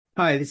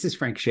Hi, this is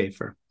Frank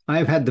Schaeffer. I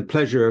have had the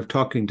pleasure of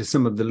talking to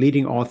some of the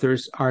leading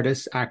authors,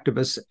 artists,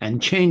 activists,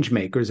 and change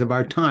makers of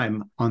our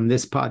time on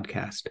this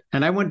podcast.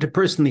 And I want to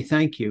personally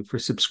thank you for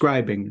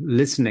subscribing,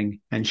 listening,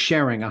 and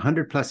sharing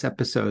 100 plus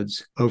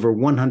episodes over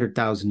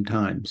 100,000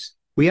 times.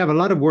 We have a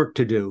lot of work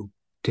to do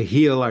to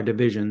heal our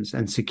divisions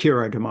and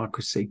secure our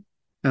democracy.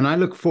 And I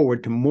look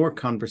forward to more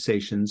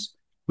conversations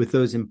with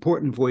those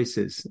important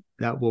voices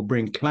that will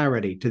bring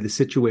clarity to the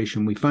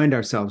situation we find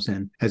ourselves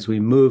in as we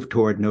move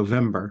toward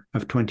November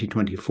of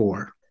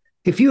 2024.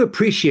 If you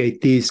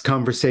appreciate these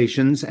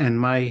conversations and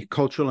my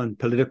cultural and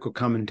political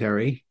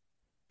commentary,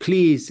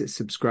 please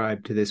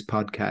subscribe to this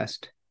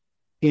podcast,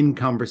 In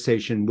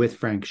Conversation with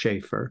Frank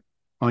Schaeffer,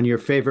 on your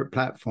favorite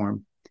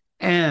platform,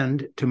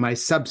 and to my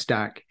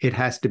Substack, It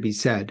Has to Be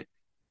Said,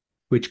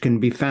 which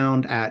can be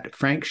found at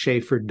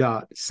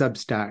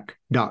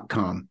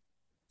frankschaeffer.substack.com.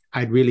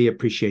 I'd really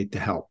appreciate the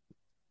help.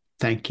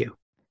 Thank you.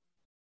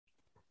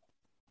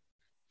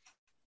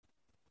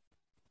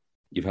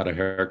 You've had a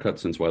haircut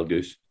since Wild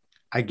Goose?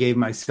 I gave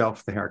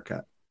myself the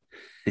haircut.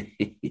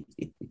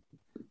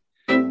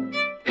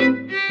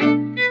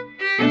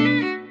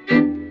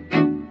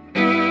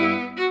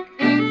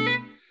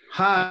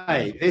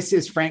 Hi, this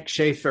is Frank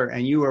Schaeffer,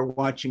 and you are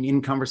watching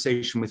In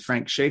Conversation with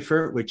Frank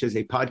Schaeffer, which is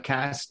a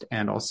podcast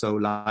and also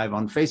live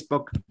on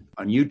Facebook,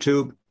 on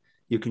YouTube.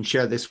 You can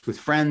share this with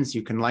friends.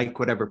 You can like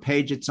whatever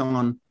page it's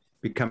on,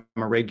 become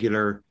a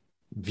regular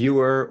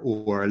viewer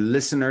or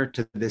listener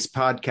to this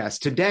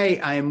podcast. Today,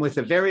 I am with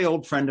a very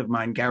old friend of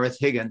mine, Gareth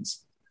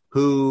Higgins,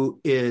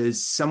 who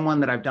is someone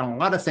that I've done a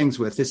lot of things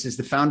with. This is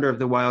the founder of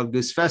the Wild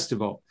Goose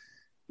Festival,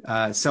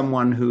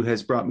 someone who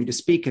has brought me to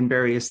speak in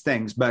various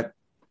things. But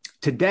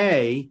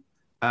today,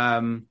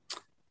 Gareth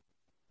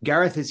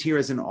is here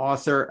as an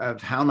author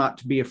of How Not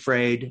to Be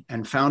Afraid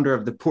and founder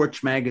of The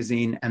Porch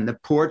Magazine and The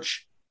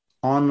Porch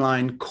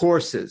online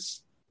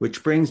courses,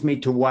 which brings me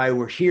to why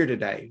we're here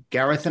today.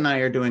 Gareth and I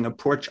are doing a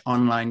Porch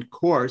online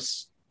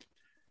course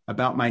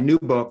about my new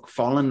book,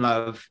 Fall in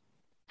Love,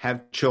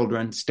 Have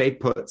Children, Stay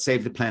Put,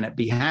 Save the Planet,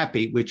 Be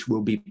Happy, which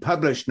will be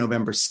published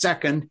November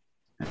 2nd.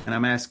 And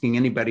I'm asking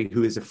anybody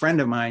who is a friend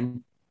of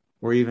mine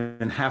or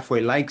even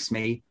halfway likes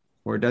me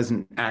or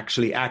doesn't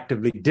actually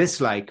actively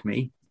dislike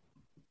me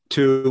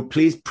to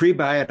please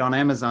pre-buy it on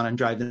Amazon and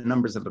drive the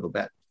numbers a little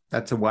bit.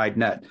 That's a wide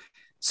net.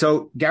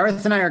 So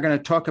Gareth and I are going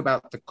to talk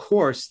about the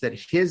course that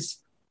his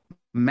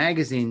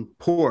magazine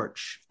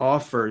Porch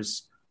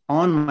offers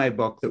on my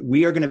book that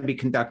we are going to be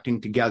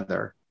conducting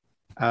together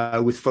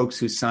with folks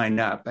who sign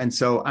up. And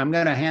so I'm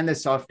going to hand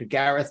this off to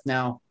Gareth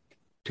now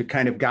to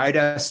kind of guide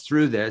us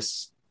through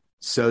this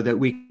so that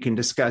we can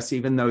discuss,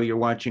 even though you're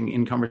watching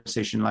In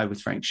Conversation Live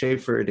with Frank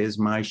Schaeffer, it is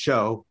my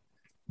show,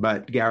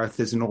 but Gareth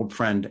is an old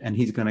friend and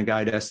he's going to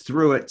guide us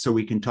through it so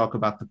we can talk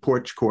about the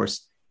Porch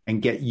course and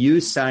get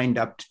you signed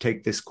up to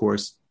take this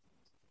course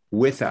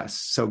with us.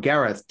 So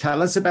Gareth,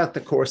 tell us about the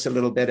course a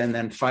little bit and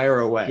then fire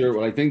away. Sure.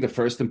 Well, I think the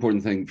first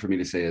important thing for me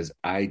to say is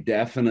I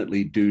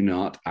definitely do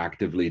not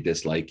actively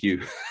dislike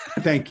you.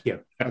 Thank you.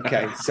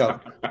 Okay. So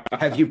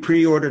have you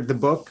pre-ordered the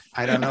book?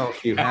 I don't know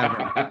if you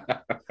have.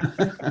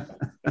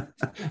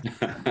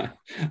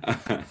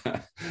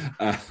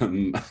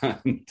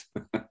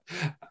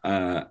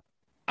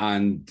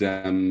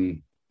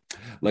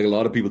 Like a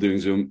lot of people doing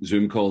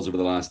Zoom calls over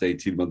the last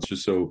 18 months or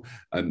so,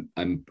 I'm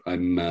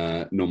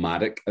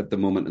nomadic at the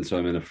moment, and so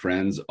I'm in a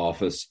friend's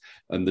office,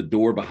 and the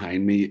door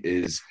behind me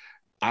is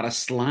at a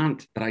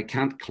slant that I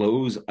can't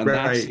close, and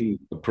that seems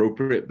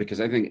appropriate because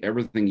I think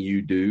everything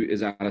you do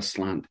is at a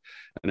slant,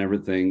 and a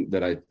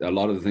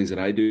lot of the things that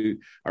I do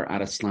are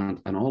at a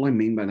slant, and all I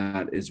mean by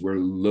that is we're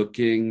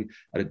looking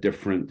at a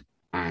different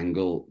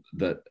angle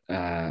that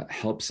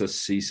helps us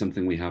see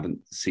something we haven't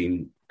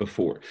seen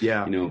before.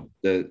 Yeah,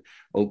 the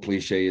old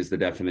cliche is the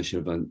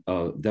definition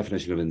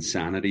of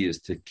insanity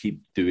is to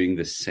keep doing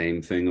the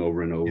same thing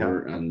over and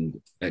over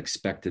and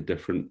expect a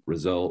different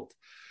result.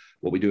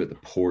 What we do at the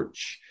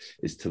Porch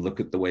is to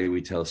look at the way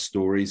we tell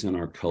stories in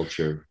our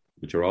culture,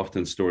 which are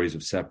often stories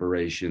of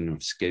separation, of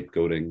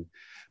scapegoating.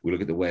 We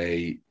look at the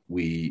way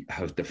we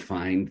have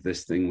defined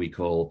this thing we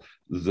call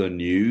the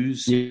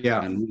news.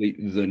 Yeah. And really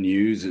the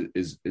news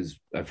is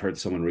I've heard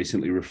someone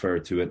recently refer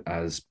to it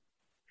as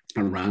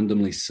a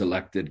randomly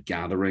selected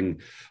gathering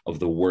of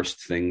the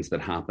worst things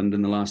that happened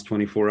in the last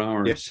 24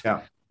 hours.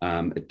 Yeah.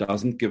 It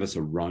doesn't give us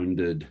a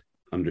rounded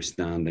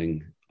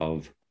understanding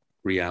of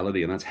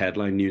reality. And that's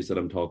headline news that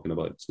I'm talking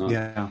about. It's not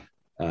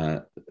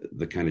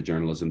the kind of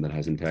journalism that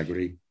has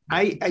integrity.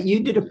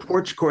 You did a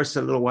Porch course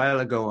a little while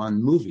ago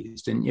on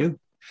movies, didn't you?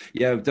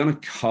 Yeah, I've done a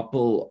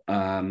couple.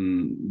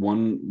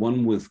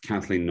 One with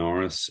Kathleen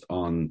Norris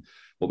on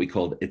what we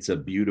called It's a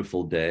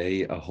Beautiful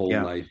Day, a whole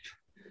life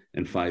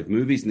in 5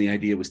 movies. And the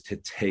idea was to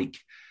take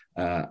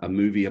a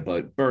movie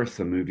about birth,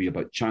 a movie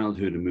about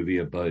childhood, a movie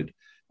about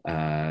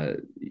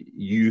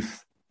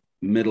youth,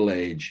 middle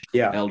age,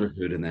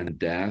 elderhood, and then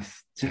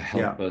death to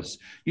help us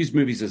use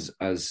movies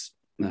as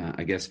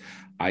I guess,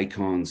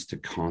 icons to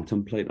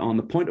contemplate on.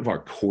 The point of our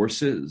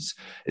courses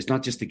is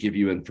not just to give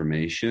you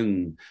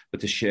information,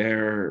 but to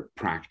share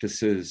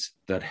practices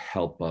that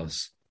help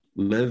us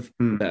live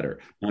better.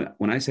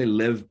 When I say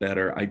live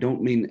better, I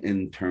don't mean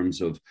in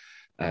terms of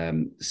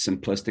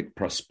simplistic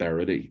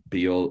prosperity,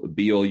 be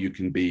all you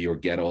can be or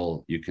get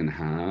all you can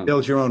have.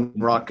 Build your own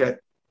rocket.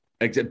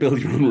 Build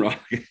your own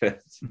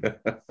rocket.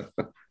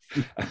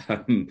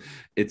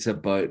 It's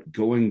about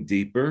going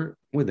deeper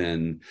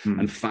within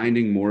and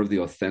finding more of the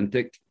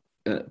authentic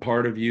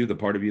part of you, the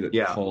part of you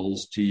that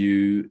calls to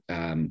you,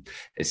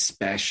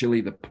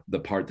 especially the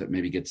part that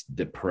maybe gets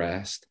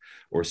depressed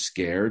or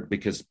scared,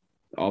 because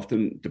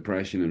often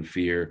depression and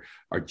fear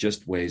are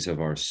just ways of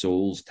our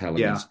souls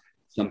telling us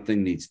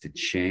something needs to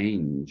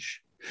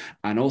change.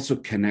 And also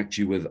connect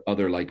you with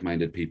other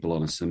like-minded people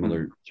on a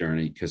similar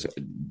journey. Because,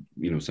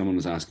 someone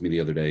was asking me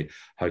the other day,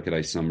 how could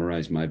I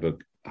summarize my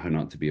book, How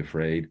Not to Be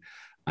Afraid?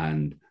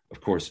 And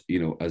of course,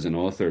 as an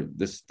author,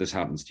 this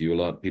happens to you a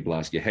lot. People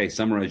ask you, hey,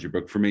 summarize your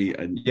book for me.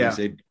 And you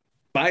say,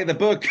 buy the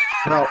book.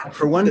 Well,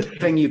 for one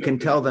thing, you can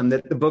tell them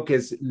that the book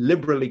is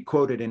liberally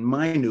quoted in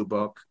my new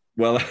book.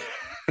 Well,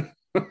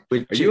 are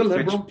you a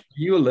liberal? Are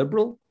you a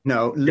liberal?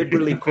 No,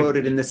 liberally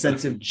quoted in the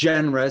sense of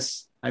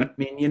generous. I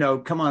mean,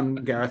 come on,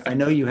 Gareth. I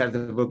know you have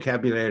the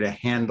vocabulary to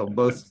handle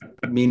both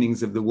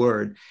meanings of the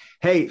word.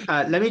 Hey,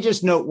 let me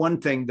just note one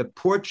thing. The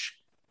Porch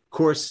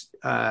course,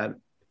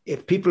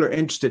 if people are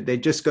interested, they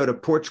just go to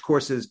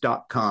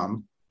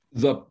porchcourses.com.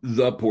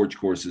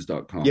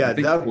 Theporchcourses.com. Yeah,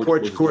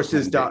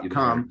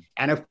 theporchcourses.com.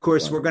 And of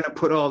course, we're going to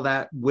put all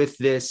that with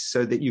this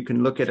so that you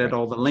can look at it.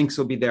 All the links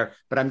will be there.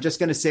 But I'm just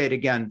going to say it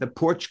again.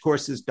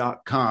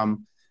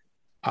 Theporchcourses.com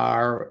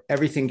are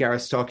everything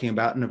Gareth's talking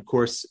about. And of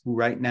course,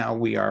 right now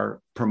we are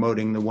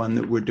promoting the one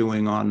that we're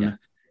doing on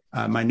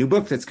my new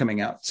book that's coming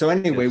out. So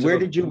anyway, where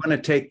did you want to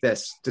take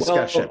this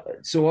discussion? Well,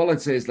 so all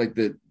I'd say is like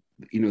the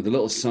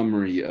little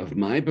summary of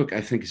my book,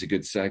 I think is a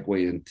good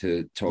segue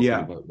into talking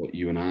about what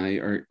you and I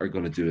are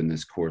going to do in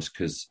this course.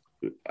 Because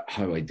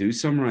how I do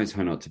summarize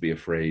How Not to Be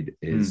Afraid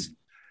is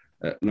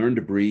learn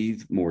to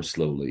breathe more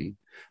slowly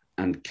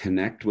and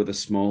connect with a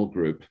small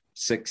group,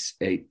 6,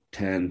 8,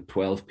 10,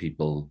 12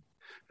 people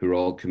who are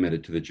all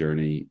committed to the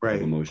journey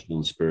of emotional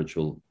and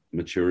spiritual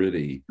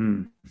maturity,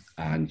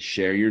 and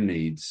share your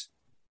needs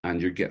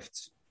and your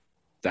gifts.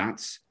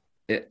 That's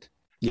it.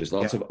 There's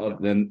lots of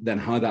then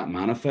how that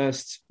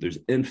manifests. There's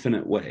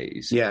infinite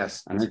ways.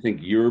 Yes, and I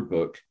think your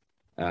book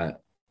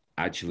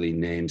actually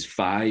names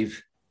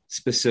 5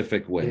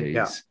 specific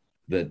ways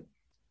that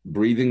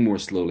breathing more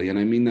slowly, and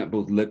I mean that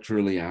both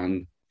literally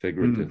and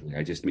figuratively.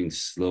 I just mean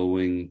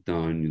slowing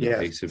down the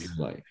pace of your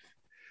life.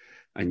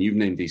 And you've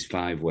named these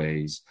 5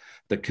 ways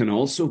that can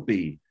also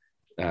be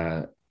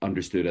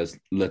understood as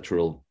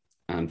literal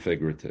and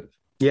figurative.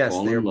 Yes,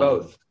 they're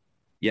both.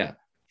 Yeah.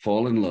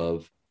 Fall in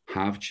love,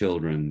 have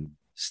children,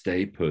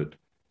 stay put,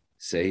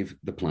 save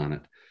the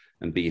planet,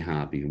 and be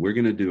happy. And we're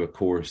going to do a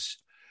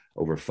course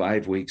over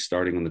 5 weeks,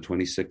 starting on the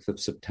 26th of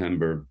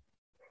September.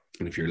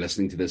 And if you're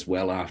listening to this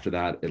well after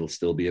that, it'll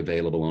still be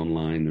available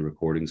online. The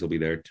recordings will be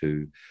there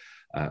too.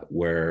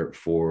 Where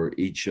for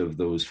each of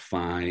those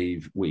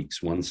 5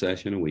 weeks, one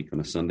session a week on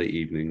a Sunday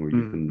evening where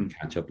you can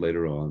catch up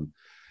later on,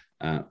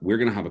 we're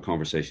going to have a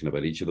conversation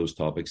about each of those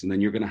topics. And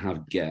then you're going to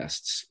have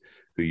guests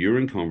who you're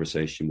in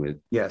conversation with.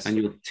 Yes. And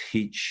you'll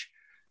teach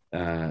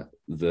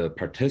the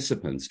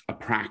participants a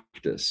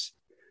practice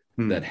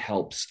that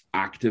helps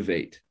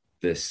activate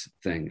this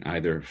thing,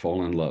 either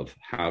fall in love,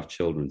 have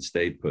children,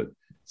 stay put,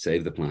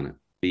 save the planet,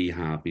 be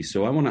happy.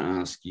 So I want to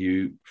ask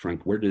you,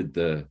 Frank, where did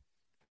the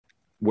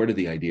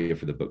idea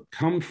for the book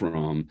come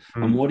from,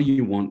 and what do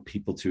you want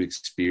people to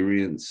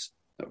experience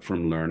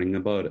from learning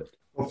about it?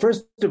 Well,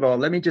 first of all,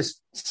 let me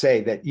just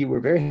say that you were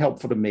very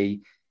helpful to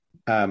me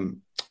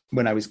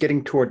when I was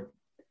getting toward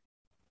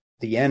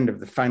the end of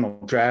the final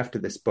draft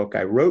of this book.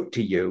 I wrote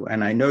to you,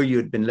 and I know you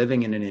had been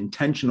living in an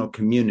intentional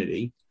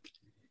community.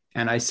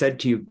 And I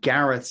said to you,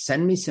 Gareth,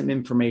 send me some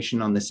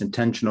information on this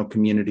intentional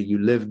community you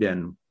lived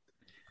in.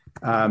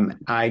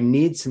 I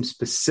need some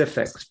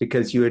specifics,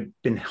 because you had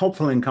been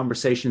helpful in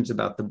conversations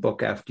about the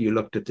book after you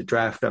looked at the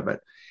draft of it.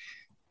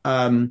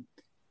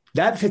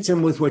 That fits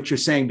in with what you're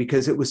saying,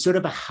 because it was sort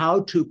of a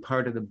how-to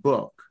part of the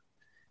book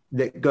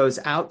that goes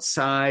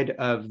outside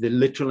of the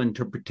literal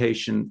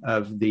interpretation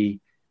of the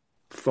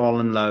fall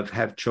in love,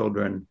 have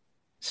children,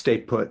 stay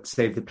put,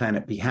 save the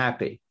planet, be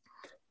happy.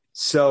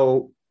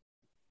 So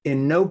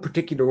in no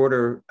particular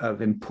order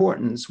of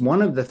importance,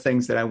 one of the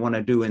things that I want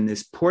to do in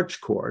this Porch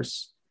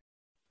course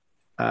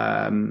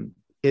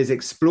is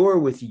explore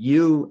with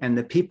you and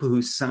the people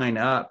who sign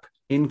up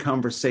in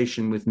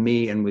conversation with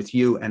me and with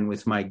you and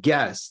with my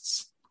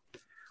guests,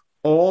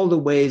 all the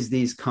ways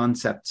these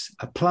concepts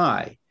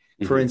apply.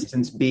 For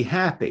instance, be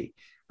happy.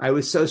 I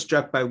was so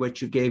struck by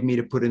what you gave me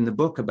to put in the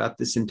book about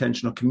this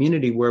intentional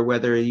community, where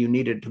whether you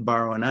needed to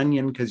borrow an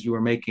onion because you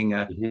were making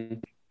a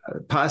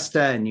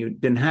pasta and you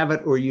didn't have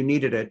it, or you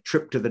needed a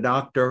trip to the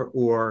doctor,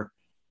 or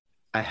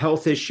a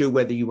health issue,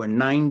 whether you were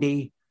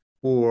 90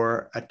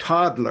 or a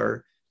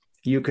toddler,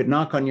 you could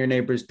knock on your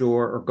neighbor's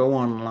door or go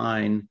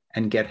online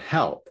and get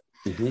help.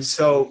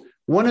 So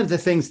one of the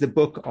things the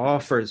book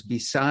offers,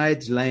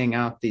 besides laying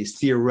out these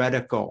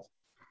theoretical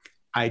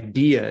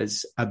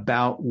ideas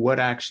about what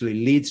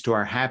actually leads to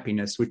our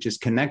happiness, which is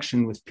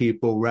connection with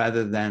people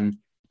rather than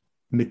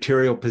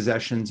material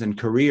possessions and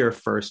career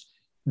first,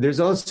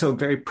 there's also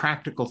very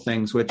practical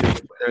things, which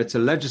is whether it's a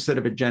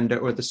legislative agenda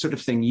or the sort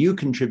of thing you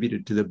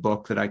contributed to the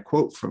book that I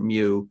quote from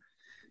you,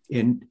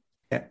 in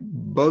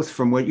both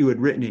from what you had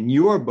written in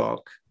your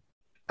book,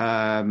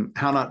 How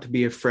Not to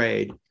Be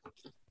Afraid,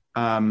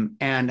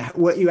 and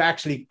what you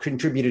actually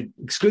contributed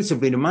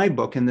exclusively to my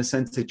book, in the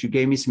sense that you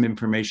gave me some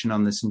information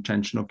on this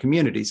intentional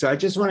community. So I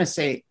just want to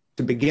say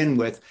to begin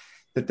with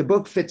that the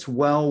book fits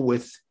well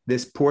with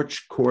this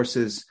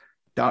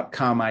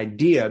porchcourses.com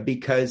idea,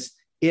 because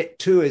it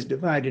too is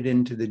divided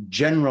into the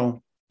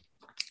general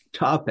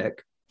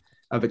topic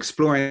of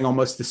exploring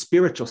almost the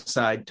spiritual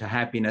side to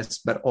happiness,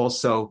 but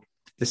also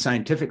the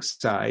scientific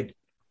side,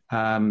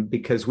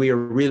 because we are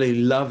really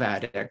love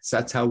addicts.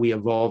 That's how we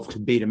evolved to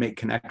be, to make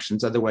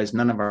connections. Otherwise,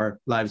 none of our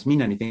lives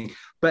mean anything.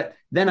 But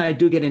then I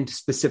do get into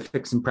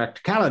specifics and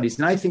practicalities.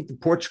 And I think the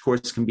Porch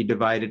Course can be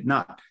divided,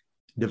 not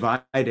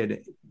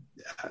divided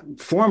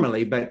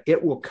formally, but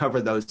it will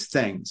cover those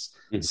things.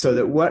 So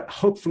that what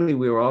hopefully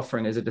we are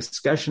offering is a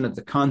discussion of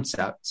the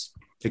concepts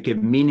that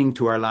give meaning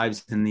to our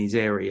lives in these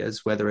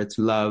areas, whether it's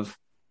love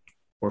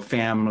or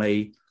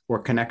family or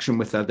connection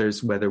with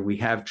others, whether we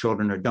have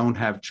children or don't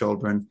have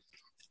children,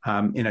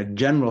 in a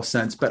general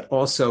sense, but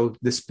also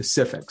the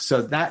specifics.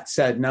 So that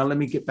said, now let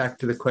me get back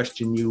to the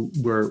question you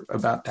were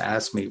about to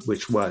ask me,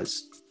 which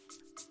was,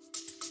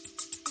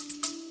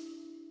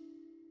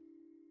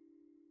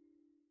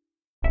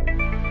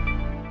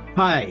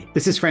 hi,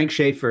 this is Frank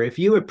Schaeffer. If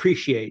you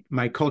appreciate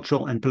my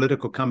cultural and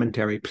political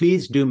commentary,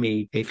 please do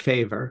me a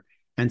favor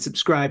and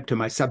subscribe to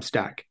my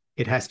Substack,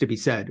 It Has to Be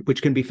Said,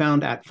 which can be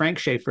found at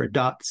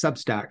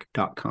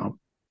frankschaeffer.substack.com.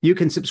 You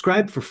can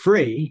subscribe for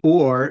free,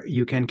 or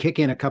you can kick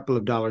in a couple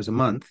of dollars a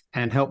month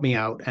and help me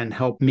out and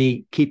help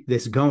me keep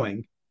this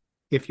going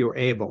if you're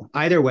able.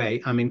 Either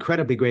way, I'm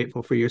incredibly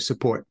grateful for your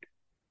support,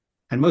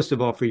 and most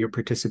of all for your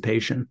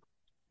participation.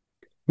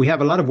 We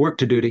have a lot of work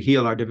to do to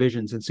heal our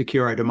divisions and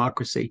secure our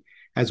democracy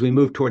as we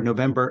move toward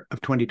November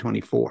of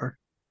 2024.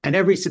 And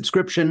every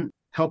subscription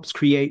helps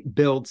create,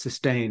 build,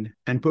 sustain,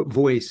 and put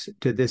voice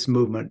to this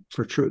movement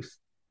for truth.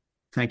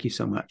 Thank you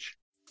so much.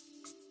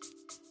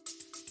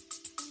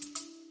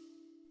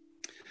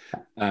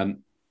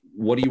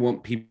 What do you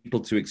want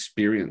people to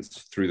experience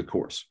through the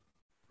course?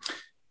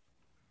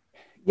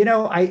 You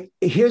know,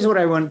 here's what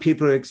I want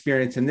people to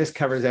experience, and this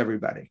covers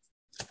everybody.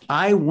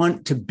 I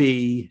want to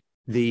be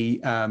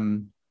the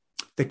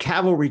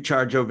cavalry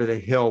charge over the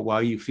hill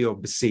while you feel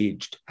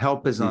besieged.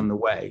 Help is on the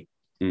way.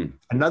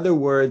 In other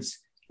words,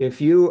 if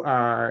you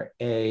are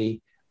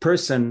a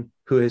person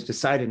who has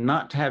decided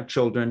not to have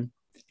children,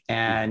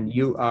 and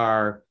you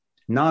are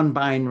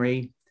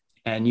non-binary,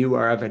 and you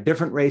are of a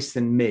different race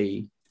than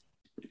me,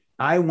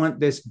 I want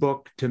this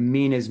book to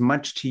mean as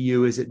much to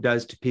you as it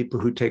does to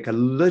people who take a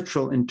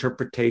literal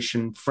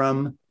interpretation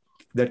from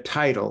the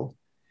title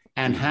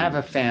and have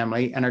a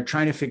family and are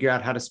trying to figure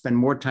out how to spend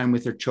more time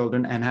with their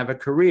children and have a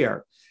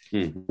career.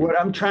 What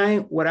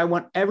I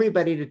want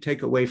everybody to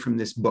take away from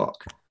this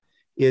book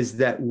is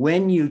that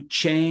when you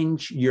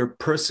change your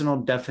personal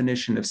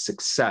definition of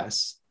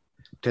success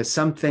to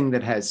something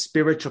that has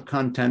spiritual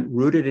content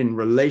rooted in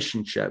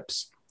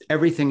relationships,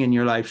 everything in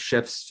your life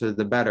shifts for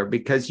the better,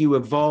 because you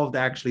evolved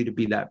actually to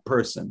be that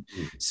person.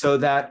 So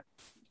that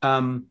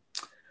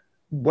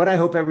what I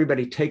hope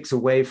everybody takes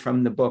away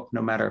from the book,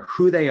 no matter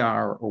who they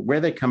are or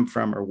where they come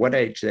from or what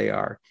age they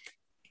are,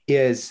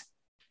 is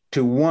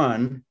to,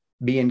 one,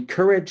 be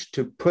encouraged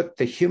to put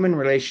the human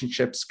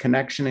relationships,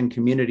 connection, and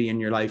community in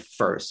your life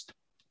first,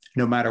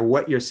 no matter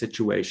what your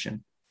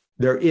situation.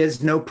 There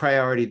is no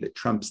priority that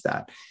trumps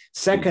that.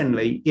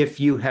 Secondly, if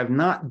you have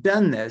not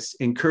done this,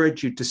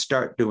 encourage you to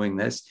start doing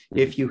this.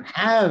 If you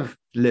have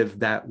lived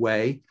that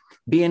way,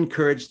 be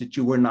encouraged that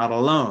you were not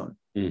alone.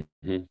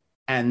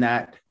 And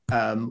that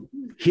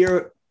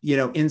here, you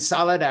know, in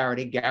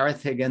solidarity,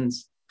 Gareth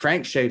Higgins,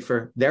 Frank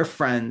Schaeffer, their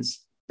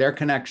friends, their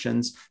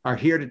connections are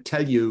here to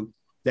tell you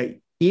that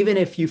even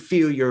if you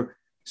feel you're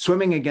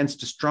swimming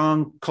against a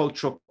strong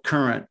cultural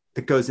current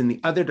that goes in the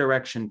other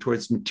direction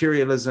towards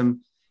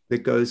materialism,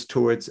 that goes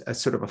towards a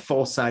sort of a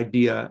false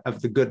idea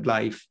of the good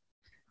life,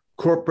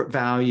 corporate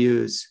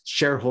values,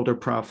 shareholder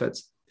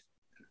profits.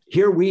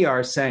 Here we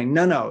are saying,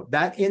 no,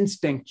 that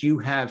instinct you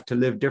have to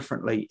live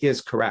differently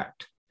is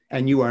correct,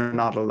 and you are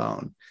not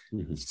alone.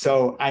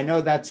 So I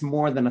know that's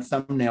more than a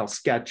thumbnail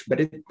sketch,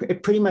 but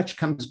it pretty much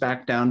comes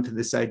back down to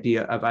this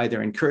idea of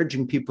either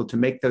encouraging people to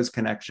make those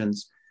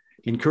connections,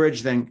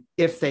 encourage them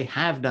if they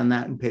have done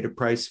that and paid a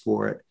price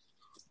for it,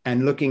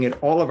 and looking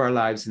at all of our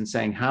lives and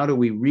saying, how do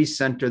we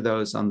recenter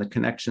those on the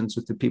connections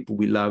with the people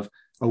we love,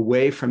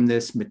 away from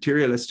this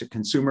materialistic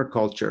consumer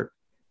culture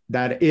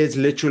that is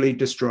literally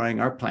destroying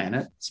our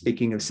planet,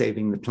 speaking of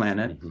saving the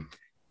planet,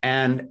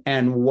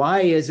 And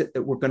why is it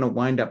that we're going to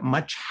wind up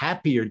much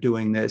happier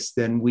doing this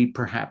than we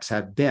perhaps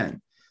have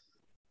been?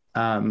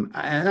 And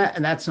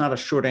that's not a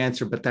short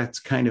answer, but that's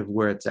kind of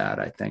where it's at,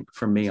 I think,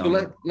 for me.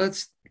 So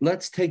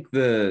let's take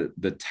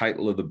the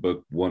title of the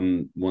book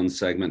one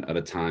segment at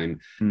a time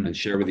and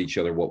share with each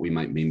other what we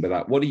might mean by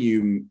that. What do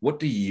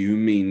you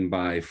mean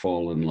by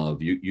fall in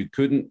love? You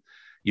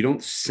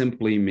don't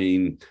simply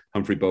mean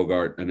Humphrey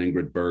Bogart and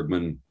Ingrid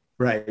Bergman,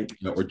 right?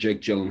 Or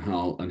Jake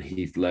Gyllenhaal and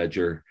Heath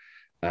Ledger,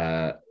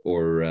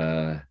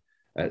 or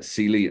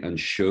Celie and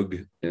Shug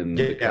in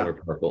The Color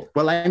Purple.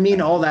 Well, I mean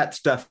all that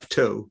stuff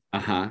too.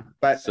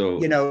 But,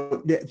 so,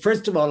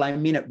 first of all, I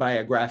mean it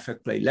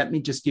biographically. Let me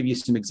just give you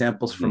some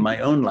examples from my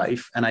own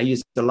life. And I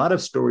used a lot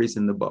of stories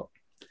in the book.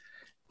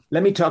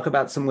 Let me talk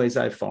about some ways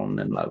I've fallen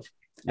in love.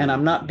 And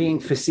I'm not being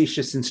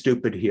facetious and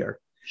stupid here.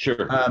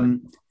 Sure.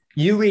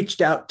 You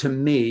reached out to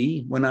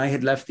me when I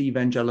had left the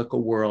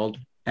evangelical world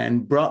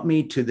and brought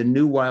me to the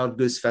New Wild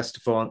Goose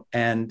Festival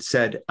and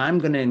said, I'm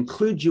going to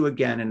include you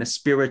again in a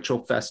spiritual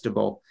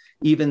festival,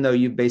 even though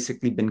you've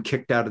basically been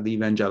kicked out of the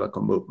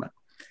evangelical movement.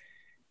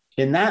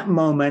 In that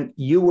moment,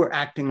 you were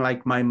acting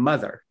like my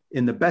mother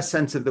in the best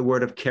sense of the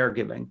word of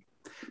caregiving.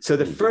 So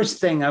the first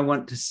thing I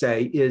want to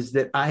say is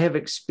that I have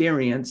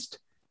experienced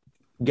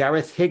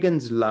Gareth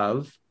Higgins'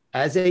 love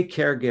as a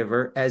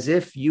caregiver, as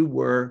if you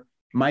were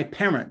my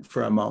parent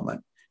for a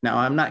moment. Now,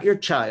 I'm not your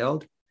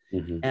child.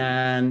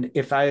 And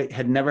if I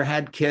had never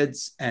had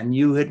kids and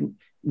you had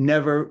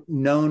never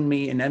known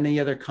me in any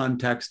other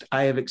context,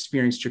 I have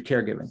experienced your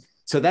caregiving.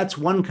 So that's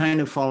one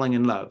kind of falling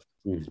in love.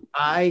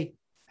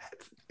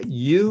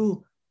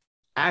 You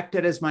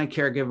acted as my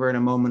caregiver in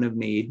a moment of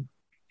need.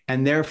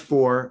 And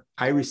therefore,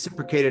 I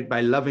reciprocated by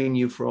loving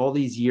you for all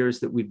these years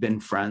that we've been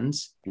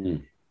friends.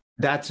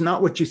 That's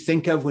not what you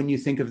think of when you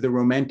think of the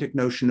romantic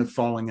notion of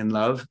falling in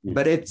love,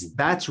 but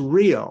that's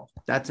real.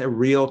 That's a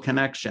real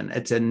connection.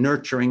 It's a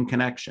nurturing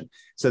connection.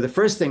 So the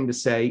first thing to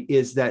say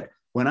is that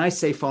when I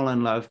say fall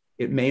in love,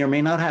 it may or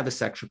may not have a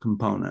sexual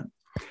component.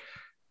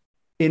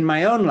 In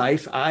my own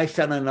life, I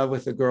fell in love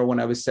with a girl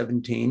when I was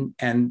 17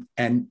 and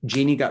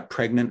Jeannie got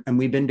pregnant, and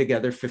we've been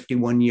together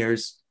 51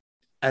 years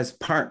as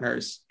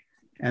partners.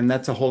 And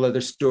that's a whole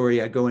other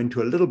story I go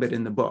into a little bit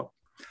in the book.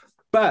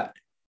 But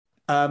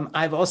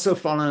I've also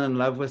fallen in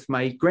love with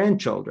my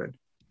grandchildren,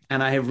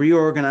 and I have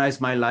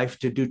reorganized my life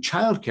to do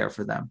childcare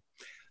for them.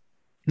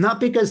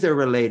 Not because they're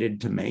related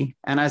to me.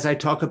 And as I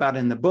talk about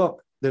in the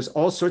book, there's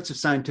all sorts of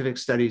scientific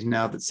studies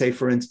now that say,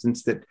 for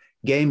instance, that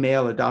gay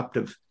male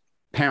adoptive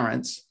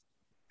parents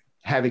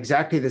have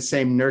exactly the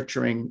same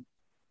nurturing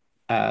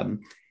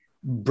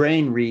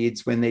brain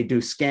reads when they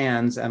do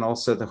scans, and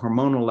also the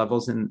hormonal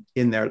levels in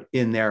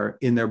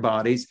their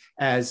bodies,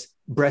 as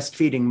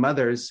breastfeeding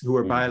mothers who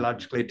are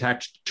biologically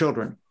attached to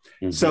children.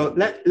 So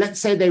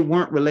let's say they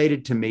weren't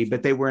related to me,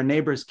 but they were a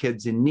neighbor's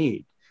kids in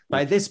need.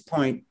 By this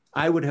point,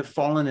 I would have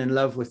fallen in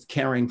love with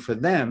caring for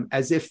them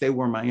as if they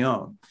were my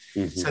own.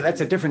 So that's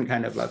a different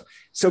kind of love.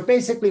 So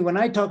basically, when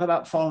I talk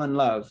about fall in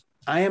love,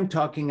 I am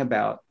talking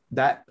about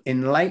that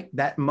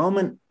that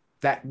moment,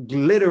 that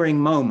glittering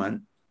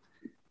moment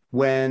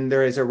when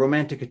there is a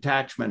romantic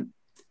attachment.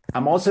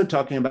 I'm also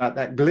talking about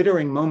that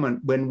glittering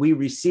moment when we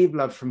receive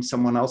love from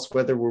someone else,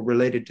 whether we're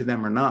related to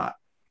them or not,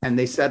 and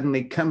they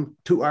suddenly come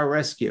to our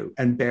rescue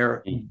and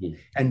bear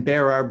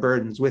our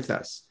burdens with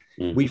us.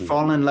 We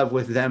fall in love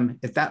with them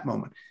at that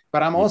moment.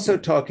 But I'm also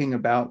talking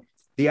about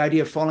the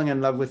idea of falling in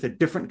love with a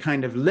different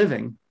kind of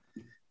living,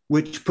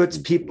 which puts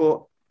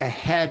people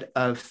ahead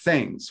of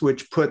things,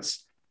 which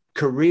puts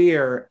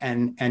career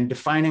and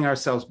defining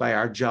ourselves by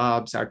our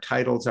jobs, our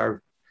titles,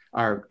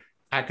 our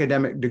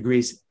academic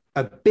degrees,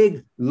 a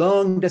big,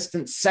 long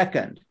distance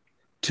second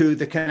to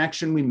the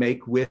connection we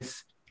make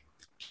with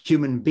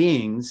human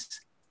beings,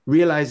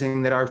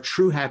 realizing that our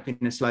true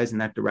happiness lies in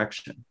that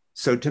direction.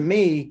 So to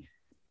me,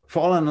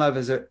 fall in love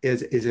is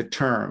a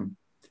term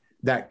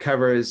that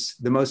covers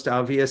the most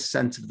obvious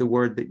sense of the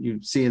word that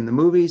you see in the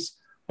movies,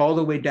 all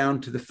the way down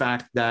to the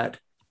fact that,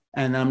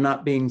 and I'm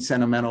not being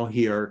sentimental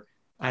here,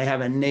 I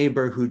have a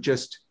neighbor who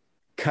just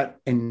cut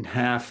in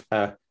half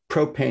a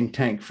propane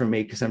tank for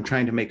me because I'm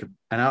trying to make an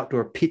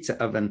outdoor pizza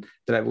oven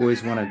that I've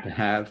always wanted to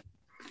have.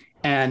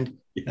 And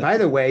by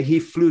the way,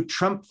 he flew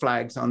Trump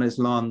flags on his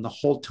lawn the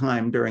whole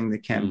time during the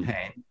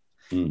campaign.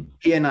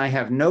 He and I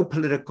have no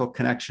political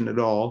connection at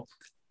all.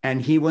 And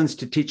he wants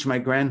to teach my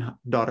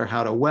granddaughter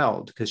how to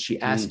weld because she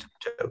asked him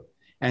to.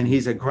 And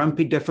he's a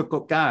grumpy,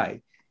 difficult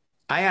guy.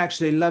 I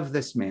actually love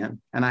this man.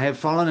 And I have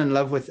fallen in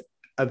love with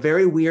a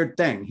very weird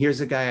thing.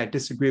 Here's a guy I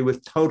disagree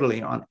with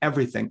totally on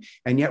everything.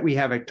 And yet we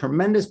have a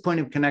tremendous point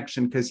of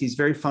connection because he's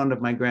very fond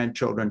of my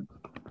grandchildren,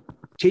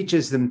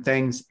 teaches them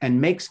things, and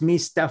makes me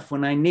stuff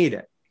when I need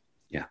it.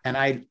 Yeah. And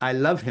I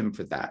love him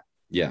for that.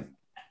 Yeah.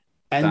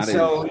 And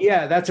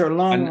that's our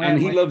long.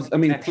 And he loves,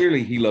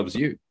 clearly he loves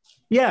you.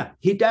 Yeah,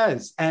 he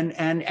does. And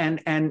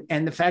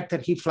the fact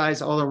that he flies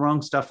all the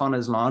wrong stuff on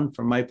his lawn,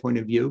 from my point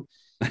of view,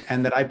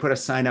 and that I put a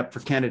sign up for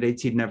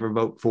candidates he'd never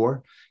vote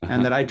for,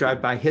 and that I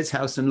drive by his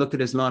house and look at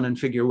his lawn and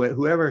figure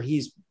whoever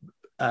he's,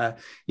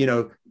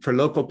 for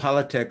local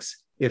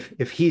politics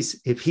if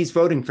he's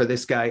voting for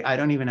this guy, I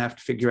don't even have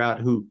to figure out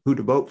who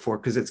to vote for,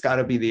 because it's got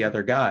to be the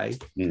other guy.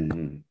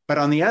 Mm-hmm. But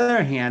on the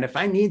other hand, if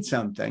I need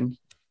something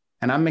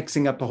and I'm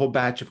mixing up a whole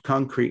batch of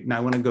concrete and I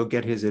want to go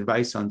get his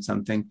advice on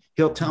something,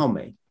 he'll tell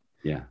me.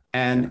 Yeah.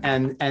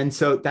 And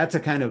so that's a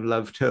kind of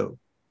love too.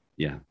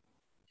 Yeah.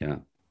 Yeah.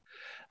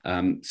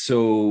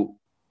 So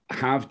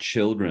have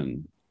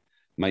children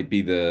might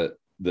be the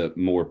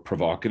more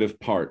provocative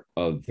part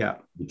of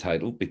the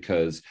title,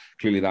 because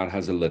clearly that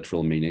has a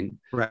literal meaning.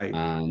 Right.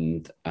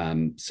 And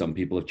some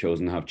people have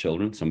chosen to have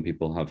children. Some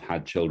people have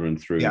had children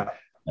through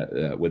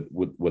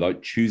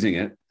without choosing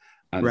it.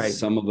 And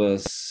some of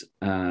us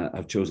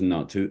have chosen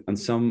not to, and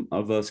some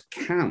of us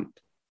can't.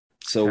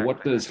 So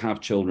what does have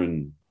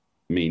children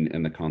mean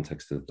in the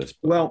context of this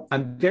book? Well,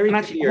 I'm very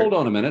clear. Hold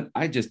on a minute.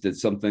 I just did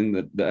something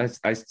that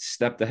I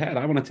stepped ahead.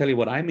 I want to tell you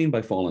what I mean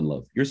by fall in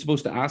love. You're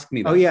supposed to ask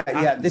me that. Oh,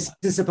 yeah. This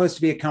is supposed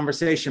to be a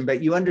conversation,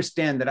 but you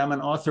understand that I'm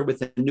an author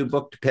with a new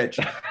book to pitch.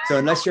 So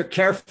unless you're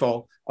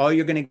careful, all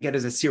you're going to get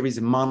is a series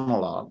of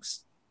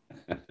monologues.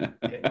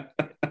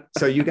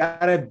 So you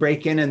got to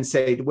break in and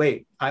say,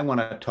 wait, I want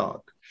to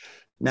talk.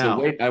 Now,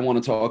 so wait, I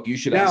want to talk. You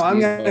should ask. Now I'm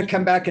going to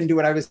come back and do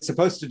what I was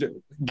supposed to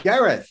do.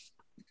 Gareth,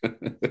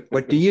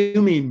 what do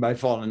you mean by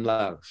fall in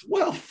love?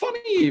 Well,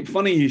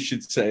 funny you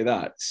should say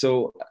that.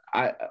 So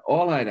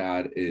all I'd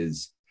add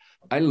is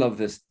I love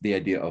the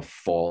idea of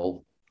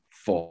fall.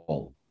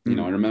 You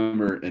know, I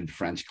remember in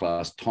French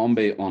class,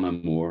 tomber en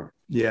amour.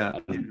 Yeah.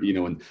 You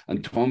know,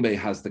 and tomber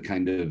has the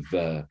kind of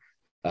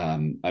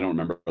I don't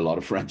remember a lot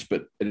of French,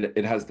 but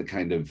it has the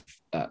kind of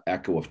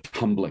echo of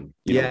tumbling.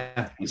 You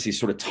know? You see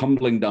sort of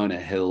tumbling down a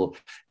hill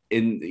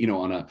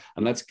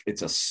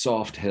it's a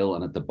soft hill,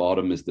 and at the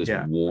bottom is this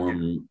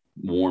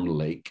warm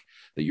lake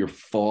that you're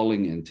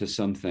falling into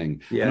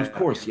something. Yeah. And of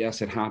course,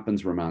 yes, it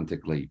happens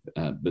romantically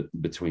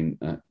between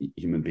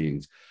human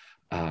beings.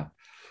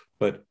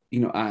 But you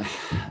know,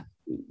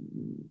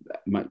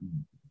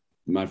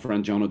 my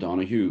friend John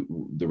O'Donoghue,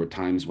 there were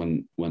times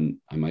when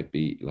I might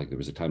be like, there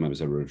was a time I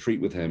was at a retreat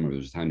with him, or there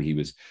was a time he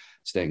was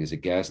staying as a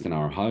guest in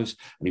our house,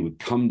 and he would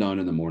come down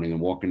in the morning and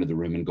walk into the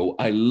room and go,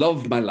 I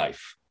love my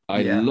life.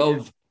 I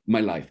love my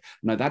life.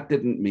 Now, that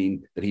didn't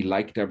mean that he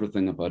liked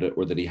everything about it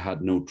or that he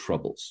had no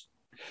troubles.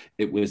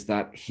 It was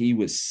that he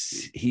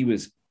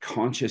was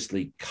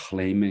consciously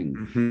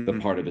claiming the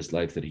part of his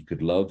life that he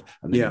could love,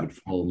 and that he would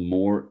fall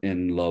more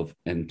in love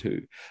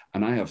into.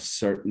 And I have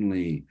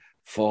certainly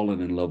fallen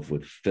in love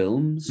with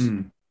films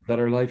that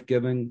are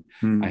life-giving.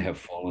 I have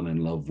fallen in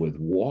love with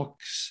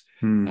walks.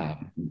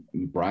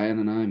 Brian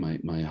and I,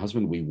 my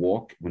husband, we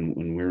walk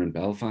when we're in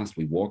Belfast,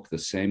 we walk the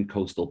same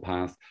coastal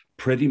path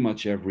pretty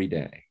much every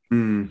day.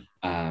 And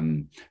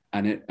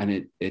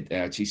it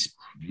actually,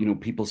 you know,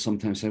 people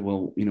sometimes say,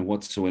 well, you know,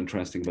 what's so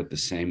interesting about the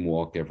same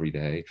walk every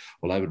day?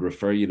 Well, I would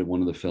refer you to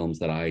one of the films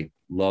that I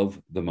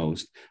love the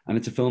most. And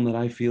it's a film that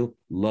I feel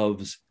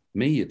loves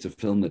me. It's a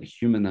film that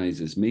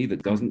humanizes me,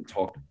 that doesn't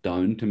talk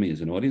down to me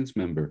as an audience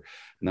member.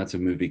 And that's a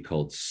movie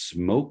called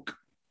Smoke,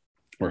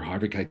 where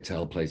Harvey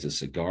Keitel plays a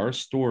cigar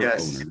store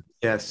owner.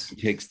 Yes. He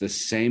takes the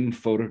same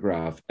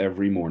photograph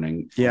every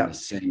morning from the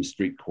same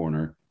street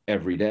corner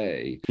every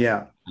day.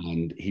 Yeah.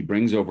 And he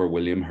brings over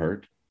William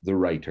Hurt, the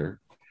writer,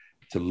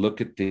 to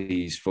look at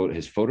his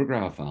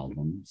photograph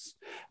albums.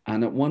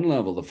 And at one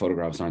level, the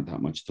photographs aren't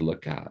that much to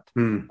look at.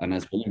 And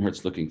as William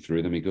Hurt's looking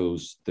through them, he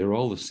goes, they're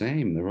all the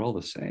same. They're all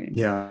the same.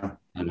 Yeah.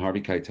 And Harvey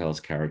Keitel's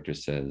character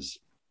says,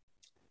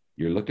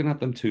 you're looking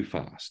at them too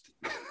fast.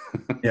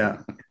 Yeah.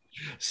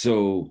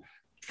 So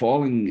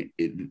falling,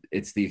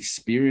 it's the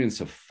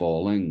experience of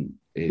falling.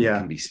 It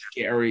can be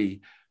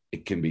scary.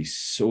 It can be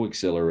so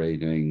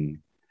exhilarating.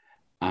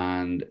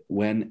 And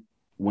when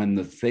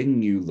the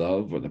thing you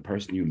love or the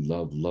person you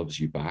love loves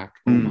you back,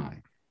 oh my,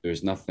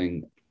 there's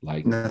nothing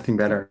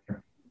better.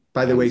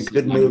 By the way,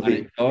 good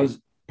movie.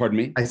 Pardon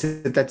me? I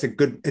said it's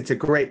a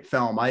great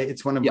film.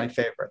 It's one of my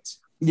favorites.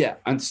 Yeah.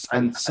 And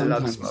I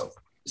love Smoke.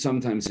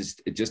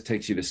 Sometimes it just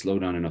takes you to slow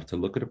down enough to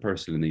look at a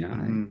person in the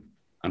eye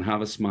and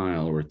have a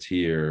smile or a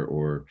tear,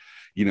 or,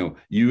 you know,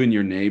 you and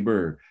your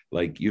neighbor,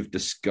 like you've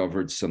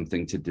discovered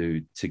something to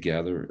do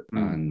together.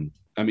 And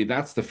I mean,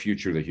 that's the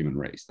future of the human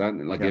race. That,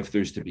 like, if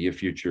there's to be a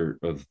future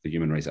of the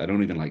human race, I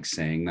don't even like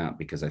saying that,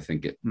 because I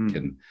think it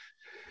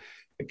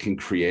can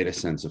create a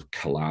sense of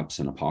collapse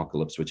and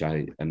apocalypse, which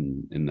in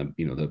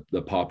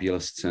the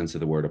populist sense of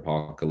the word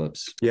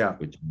apocalypse,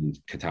 which means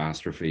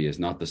catastrophe, is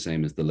not the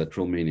same as the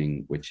literal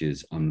meaning, which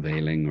is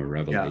unveiling or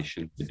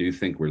revelation. I do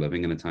think we're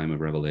living in a time of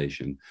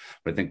revelation,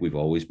 but I think we've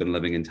always been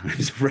living in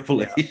times of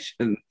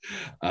revelation.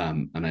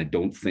 And I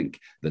don't think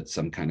that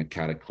some kind of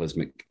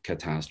cataclysmic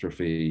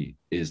catastrophe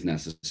is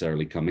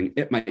necessarily coming.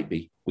 It might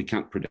be. We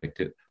can't predict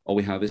it. All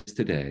we have is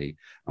today.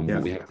 And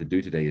what we have to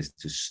do today is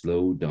to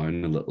slow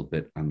down a little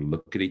bit and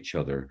look at each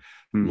other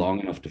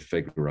long enough to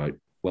figure out,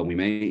 well, we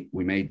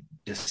may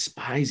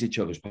despise each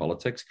other's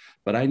politics,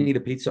 but I need a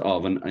pizza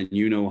oven and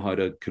you know how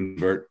to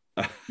convert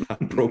a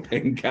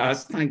propane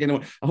gas tank.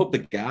 I hope the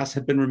gas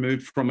had been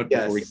removed from it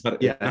before we cut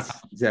it.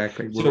 Yes,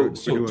 exactly. So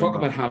talk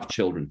about have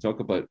children. Talk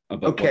about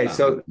okay.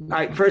 So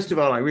first of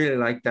all, I really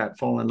like that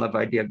fall in love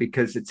idea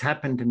because it's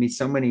happened to me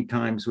so many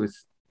times with,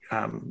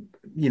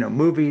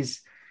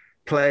 movies,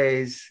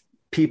 plays,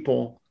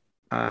 people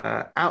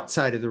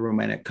outside of the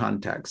romantic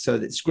context. So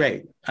that's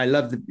great. I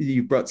love that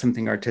you brought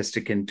something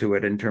artistic into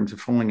it in terms of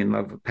falling in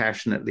love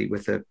passionately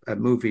with a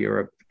movie or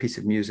a piece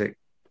of music.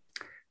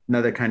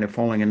 Another kind of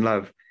falling in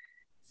love.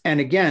 And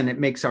again, it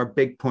makes our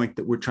big point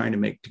that we're trying to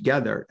make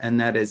together. And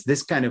that is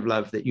this kind of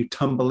love that you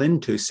tumble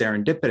into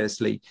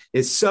serendipitously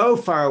is so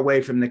far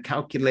away from the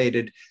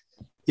calculated,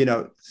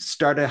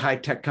 start a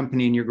high-tech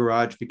company in your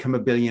garage, become a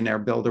billionaire,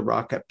 build a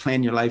rocket,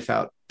 plan your life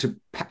out to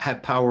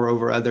have power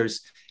over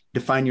others,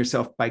 define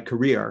yourself by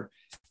career.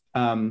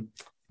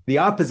 The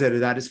opposite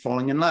of that is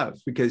falling in love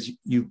because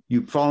you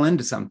fall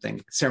into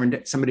something.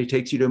 Somebody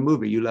takes you to a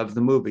movie, you love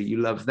the movie, you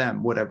love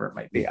them, whatever it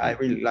might be. I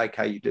really like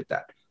how you did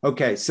that.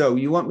 Okay, so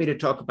you want me to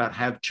talk about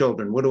have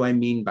children. What do I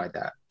mean by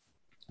that?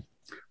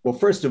 Well,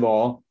 first of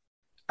all,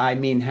 I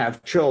mean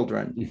have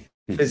children,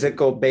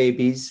 physical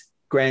babies,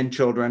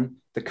 grandchildren,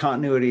 the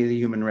continuity of the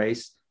human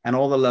race, and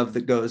all the love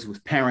that goes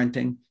with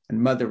parenting and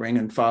mothering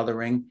and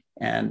fathering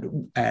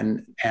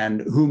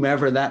and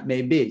whomever that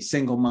may be,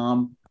 single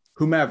mom,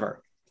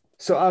 whomever.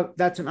 So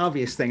that's an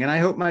obvious thing. And I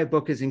hope my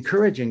book is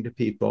encouraging to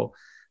people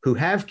who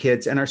have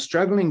kids and are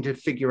struggling to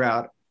figure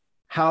out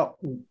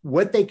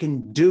what they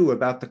can do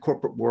about the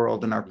corporate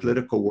world and our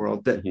political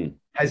world that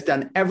has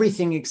done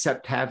everything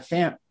except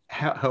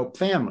help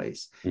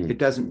families. It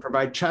doesn't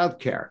provide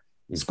childcare.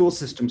 School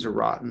systems are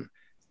rotten.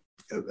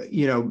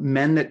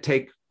 Men that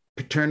take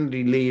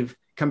paternity leave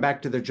come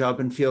back to their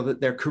job and feel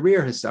that their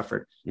career has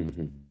suffered.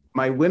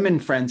 My women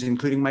friends,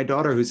 including my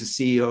daughter, who's a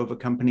CEO of a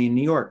company in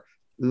New York,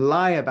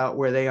 lie about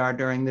where they are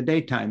during the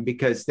daytime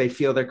because they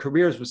feel their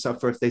careers will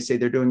suffer if they say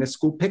they're doing a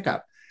school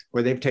pickup,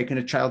 or they've taken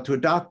a child to a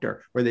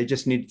doctor, or they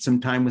just need some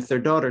time with their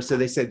daughter. So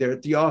they say they're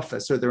at the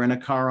office or they're in a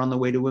car on the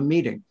way to a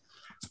meeting.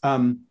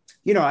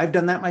 I've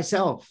done that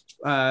myself.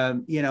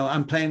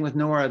 I'm playing with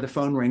Nora, the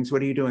phone rings.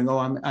 What are you doing? Oh,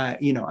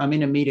 I'm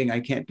in a meeting. I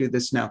can't do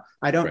this now.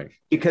 I don't, right.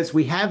 Because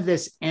we have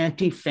this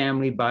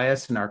anti-family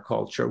bias in our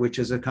culture, which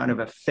is a kind of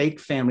a fake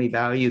family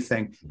value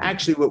thing.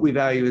 Actually, what we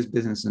value is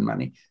business and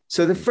money.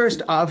 So the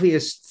first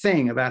obvious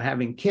thing about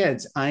having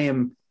kids, I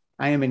am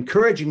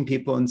encouraging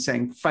people and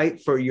saying,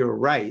 fight for your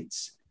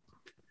rights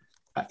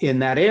in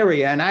that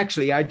area. And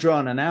actually, I draw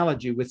an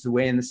analogy with the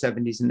way in the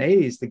 70s and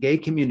 80s, the gay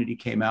community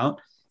came out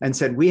and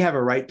said, we have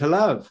a right to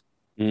love.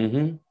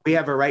 We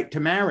have a right to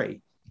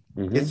marry.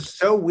 It's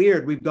so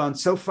weird. We've gone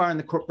so far in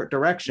the corporate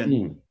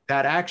direction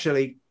that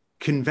actually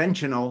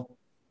conventional,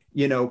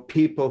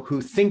 people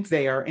who think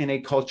they are in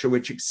a culture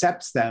which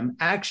accepts them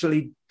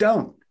actually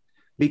don't,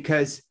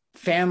 because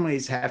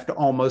families have to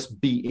almost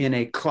be in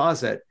a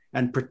closet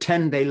and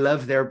pretend they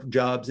love their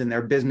jobs and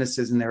their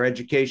businesses and their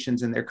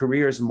educations and their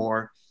careers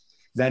more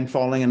than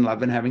falling in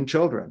love and having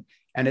children.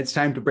 And it's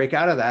time to break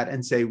out of that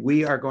and say,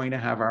 we are going to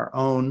have our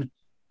own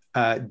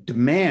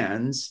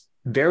demands,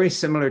 very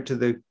similar to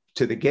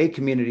the gay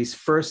community's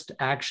first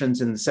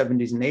actions in the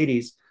 70s and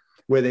 80s,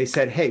 where they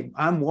said, hey,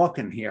 I'm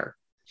walking here,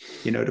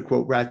 to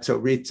quote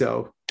Ratso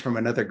Rizzo from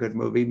another good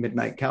movie,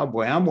 Midnight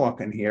Cowboy, I'm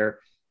walking here,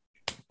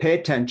 pay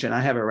attention,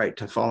 I have a right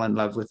to fall in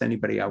love with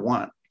anybody I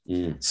want.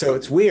 So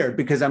it's weird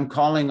because I'm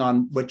calling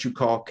on what you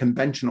call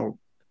conventional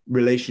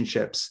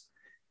relationships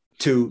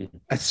to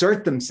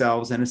assert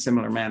themselves in a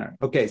similar manner.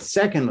 Okay,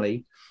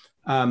 secondly,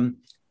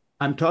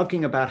 I'm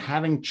talking about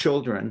having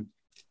children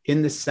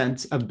in the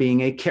sense of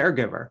being a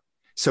caregiver.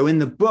 So in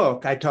the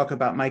book, I talk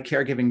about my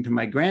caregiving to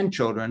my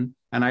grandchildren,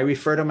 and I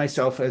refer to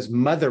myself as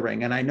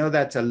mothering. And I know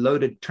that's a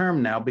loaded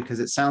term now because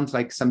it sounds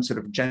like some sort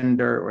of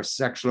gender or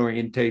sexual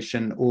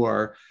orientation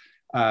or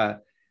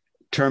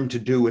term to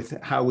do with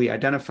how we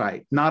identify.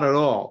 Not at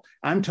all.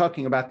 I'm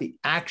talking about the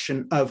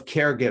action of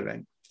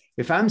caregiving.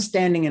 If I'm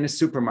standing in a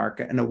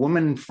supermarket and a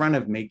woman in front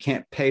of me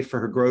can't pay for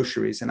her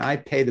groceries and I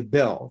pay the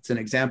bill, it's an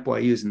example I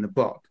use in the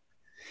book.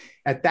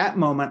 At that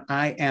moment,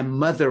 I am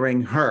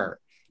mothering her.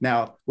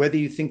 Now, whether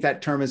you think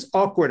that term is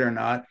awkward or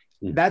not,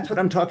 that's what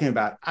I'm talking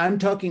about. I'm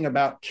talking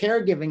about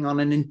caregiving on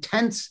an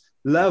intense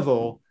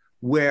level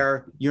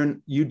where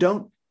you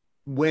don't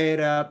weigh it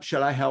up.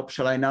 Shall I help?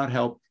 Shall I not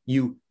help?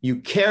 You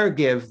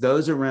caregive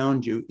those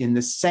around you in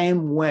the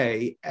same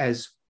way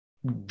as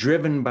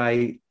driven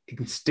by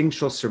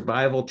instinctual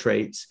survival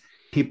traits,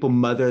 people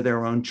mother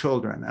their own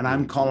children. And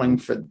I'm calling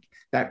for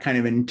that kind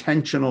of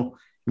intentional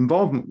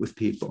involvement with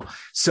people.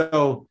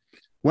 So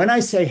when I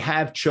say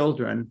have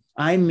children,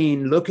 I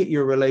mean look at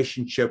your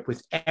relationship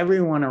with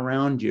everyone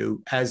around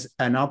you as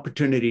an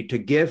opportunity to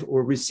give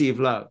or receive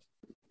love.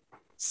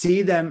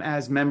 See them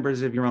as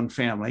members of your own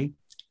family,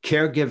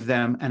 caregive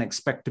them, and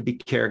expect to be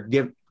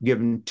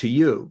given to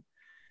you.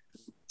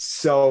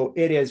 So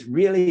it is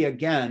really,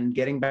 again,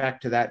 getting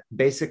back to that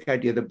basic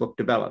idea the book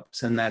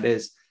develops, and that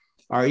is,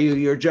 are you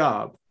your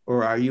job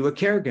or are you a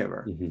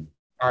caregiver?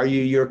 Are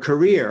you your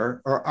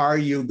career, or are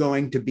you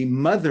going to be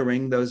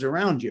mothering those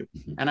around you?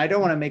 And I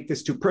don't want to make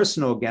this too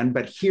personal again,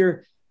 but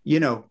here,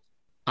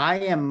 I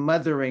am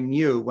mothering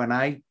you when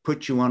I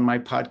put you on my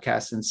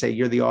podcast and say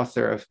you're the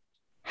author of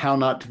How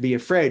Not to Be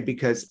Afraid,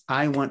 because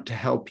I want to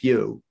help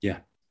you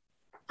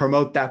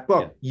promote that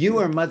book. Yeah. You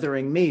are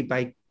mothering me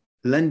by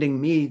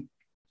lending me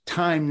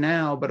time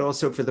now, but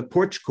also for the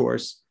Porch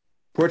Course,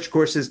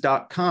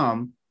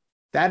 porchcourses.com.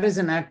 That is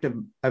an act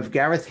of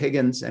Gareth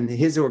Higgins and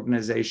his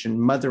organization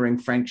mothering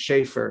Frank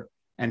Schaeffer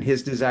and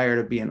his desire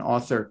to be an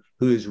author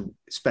who has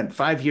spent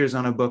 5 years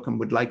on a book and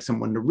would like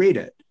someone to read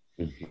it.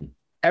 Mm-hmm.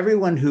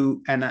 Everyone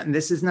who, and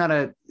this is not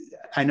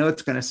I know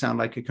it's going to sound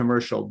like a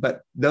commercial,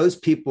 but those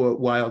people at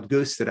Wild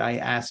Goose that I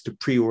asked to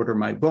pre-order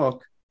my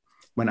book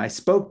when I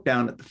spoke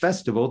down at the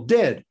festival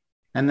did.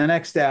 And the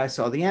next day I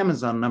saw the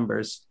Amazon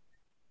numbers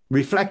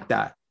reflect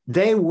that.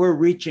 They were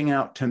reaching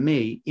out to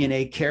me in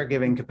a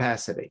caregiving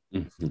capacity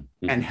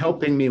and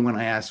helping me when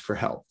I asked for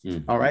help.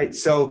 All right.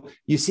 So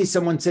you see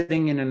someone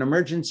sitting in an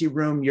emergency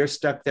room, you're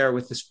stuck there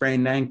with a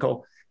sprained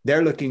ankle.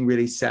 They're looking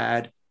really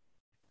sad.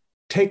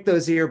 Take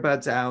those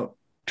earbuds out,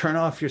 turn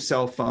off your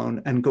cell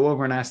phone, and go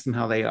over and ask them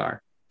how they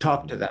are.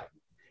 Talk to them.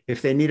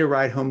 If they need a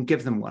ride home,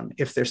 give them one.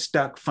 If they're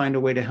stuck, find a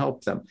way to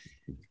help them.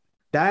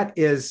 That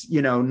is,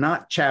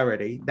 not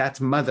charity. That's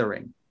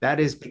mothering. That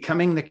is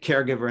becoming the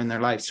caregiver in their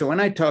life. So when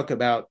I talk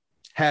about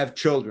have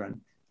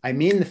children, I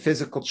mean the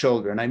physical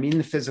children, I mean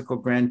the physical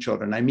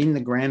grandchildren, I mean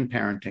the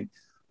grandparenting,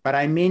 but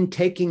I mean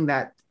taking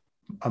that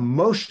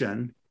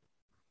emotion,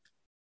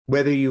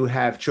 whether you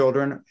have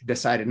children,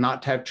 decided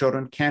not to have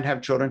children, can't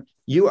have children,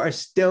 you are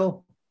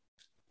still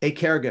a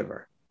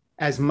caregiver.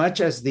 As much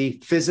as the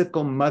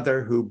physical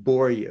mother who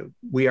bore you,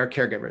 we are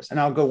caregivers. And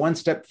I'll go one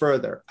step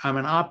further. I'm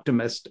an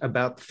optimist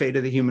about the fate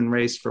of the human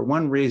race for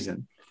one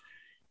reason.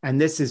 And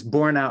this is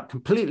borne out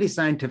completely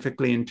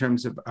scientifically in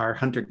terms of our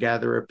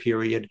hunter-gatherer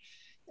period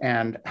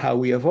and how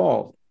we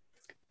evolved.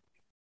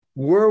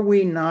 Were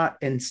we not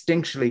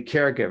instinctually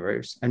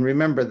caregivers? And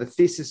remember, the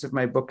thesis of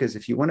my book is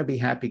if you want to be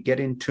happy, get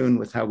in tune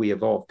with how we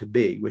evolved to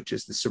be, which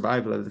is the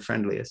survival of the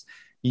friendliest.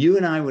 You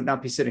and I would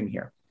not be sitting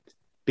here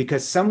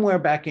because somewhere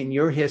back in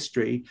your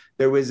history,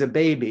 there was a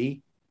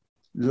baby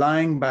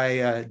lying by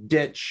a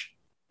ditch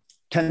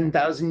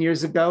 10,000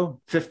 years ago,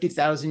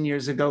 50,000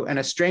 years ago, and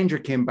a stranger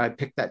came by,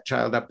 picked that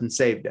child up and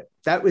saved it.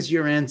 That was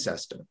your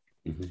ancestor.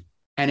 Mm-hmm.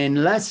 And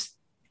unless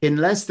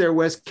there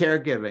was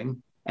caregiving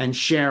and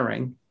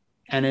sharing,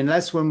 and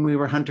unless when we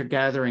were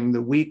hunter-gathering,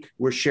 the weak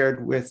were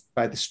shared with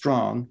by the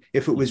strong,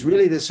 if it was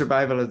really the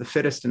survival of the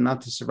fittest and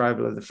not the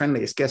survival of the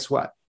friendliest, guess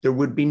what? There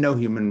would be no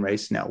human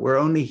race now. We're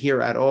only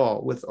here at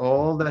all with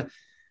all the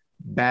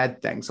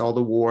bad things, all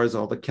the wars,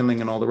 all the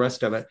killing, and all the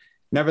rest of it.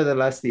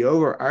 Nevertheless, the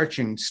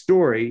overarching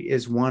story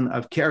is one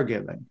of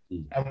caregiving.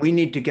 Mm. And we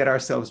need to get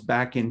ourselves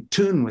back in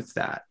tune with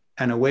that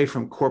and away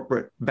from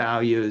corporate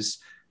values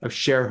of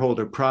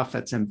shareholder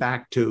profits and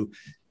back to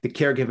the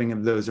caregiving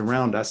of those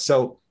around us.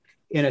 So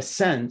in a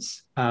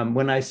sense,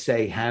 when I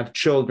say have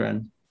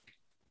children,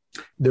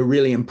 the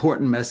really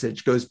important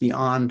message goes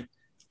beyond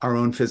our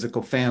own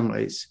physical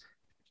families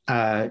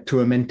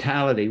to a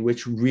mentality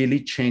which really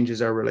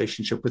changes our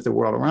relationship with the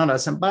world around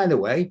us. And by the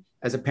way,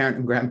 as a parent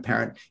and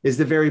grandparent, is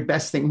the very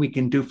best thing we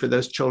can do for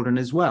those children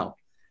as well,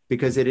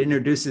 because it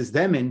introduces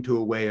them into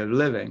a way of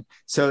living.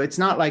 So it's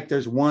not like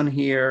there's one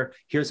here,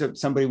 here's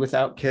somebody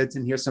without kids,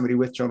 and here's somebody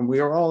with children.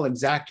 We are all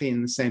exactly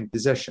in the same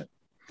position.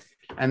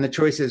 And the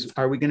choice is,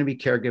 are we going to be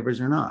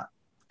caregivers or not?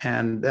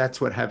 And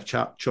that's what Have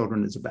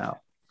Children is about.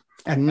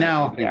 And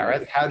now,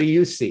 Gareth, how do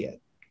you see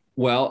it?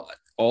 Well,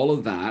 all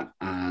of that,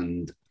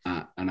 and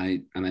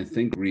I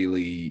think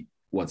really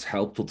what's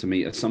helpful to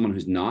me as someone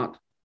who's not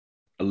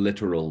a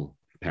literal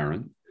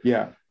parent,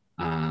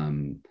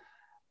 and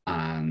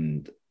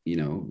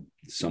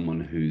someone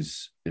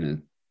who's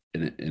in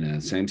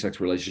a same-sex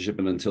relationship,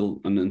 and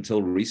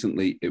until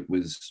recently, it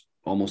was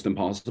almost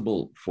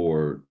impossible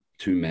for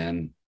two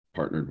men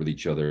partnered with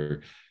each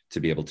other to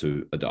be able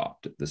to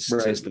adopt. The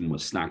system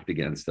was stacked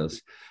against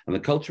us, and the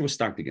culture was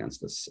stacked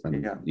against us.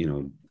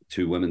 And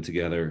two women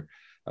together,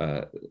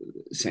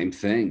 same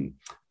thing.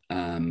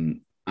 And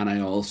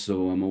I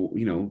also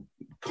am,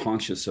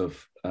 conscious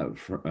of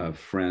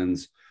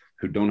friends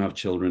who don't have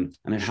children,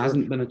 and it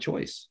hasn't been a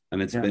choice,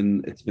 and it's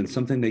been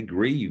something they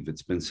grieve.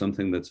 It's been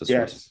something that's a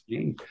source of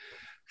pain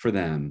for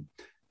them.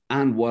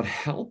 And what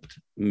helped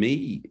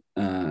me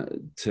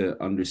to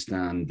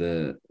understand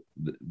the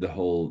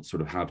whole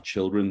sort of have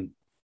children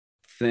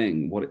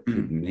thing, what it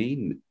could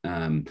mean,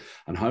 and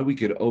how we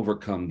could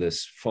overcome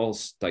this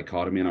false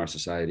dichotomy in our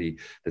society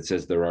that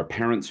says there are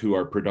parents who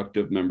are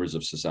productive members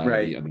of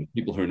society, and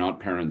people who are not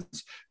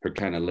parents who are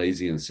kind of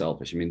lazy and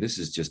selfish. I mean, this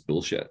is just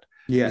bullshit.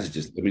 This is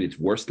just, it's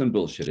worse than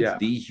bullshit. It's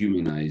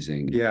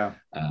dehumanizing,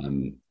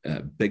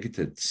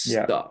 bigoted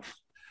stuff.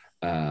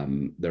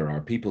 There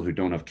are people who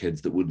don't have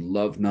kids that would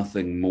love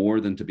nothing more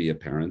than to be a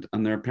parent,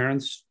 and there are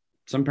parents,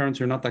 some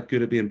parents are not that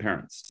good at being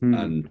parents.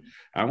 And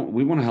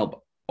we want to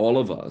help all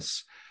of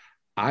us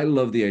I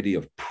love the idea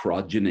of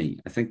progeny.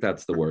 I think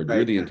that's the word. Right.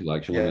 You're the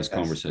intellectual in this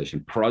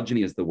conversation.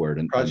 Progeny is the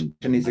word. Progeny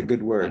is a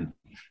good word.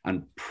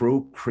 And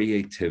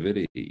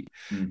procreativity,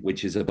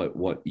 which is about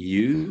what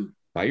you,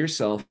 by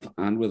yourself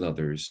and with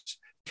others,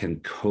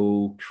 can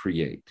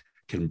co-create,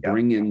 can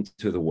bring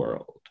into the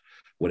world,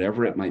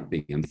 whatever it might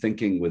be. I'm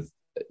thinking with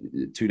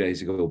 2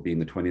 days ago being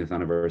the 20th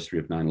anniversary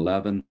of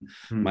 9/11,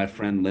 my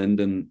friend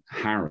Lyndon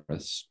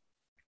Harris,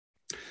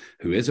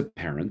 who is a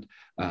parent,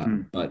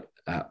 but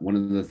one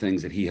of the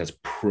things that he has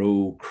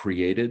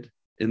procreated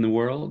in the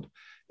world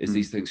is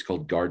these things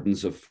called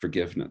gardens of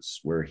forgiveness,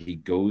 where he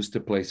goes to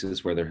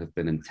places where there have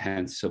been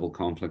intense civil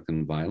conflict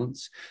and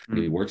violence. And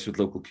he works with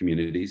local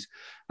communities,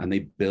 and they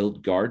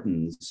build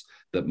gardens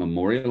that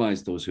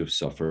memorialize those who have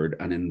suffered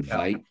and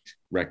invite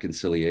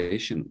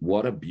reconciliation.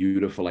 What a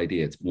beautiful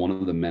idea. It's one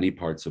of the many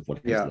parts of what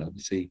his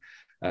legacy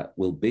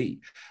will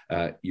be.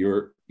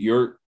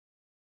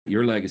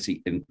 Your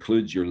legacy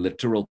includes your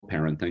literal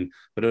parenting,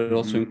 but it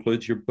also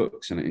includes your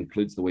books, and it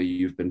includes the way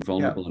you've been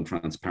vulnerable and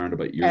transparent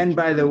about your. And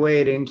by the way,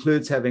 it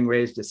includes having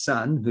raised a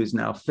son who's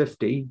now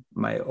 50,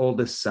 my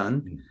oldest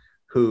son,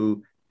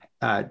 who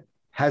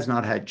has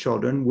not had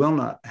children, will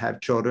not have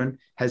children,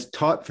 has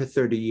taught for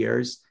 30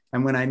 years.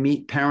 And when I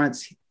meet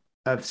parents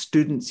of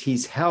students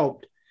he's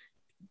helped,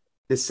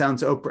 this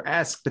sounds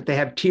Oprah-esque, but they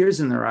have tears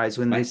in their eyes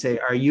when they say,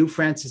 "Are you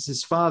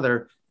Francis's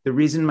father? The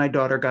reason my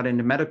daughter got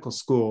into medical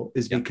school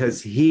is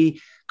because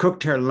he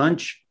cooked her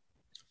lunch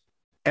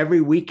every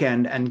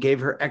weekend and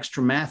gave her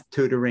extra math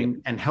tutoring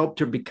and helped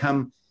her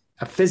become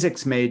a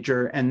physics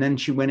major. And then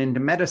she went into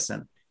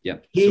medicine." Yeah.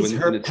 He's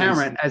her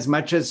parent as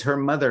much as her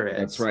mother is.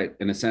 That's right.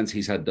 In a sense,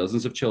 he's had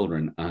dozens of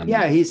children.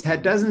 He's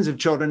had dozens of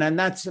children. And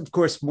that's, of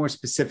course, more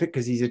specific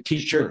because he's a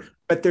teacher. Sure.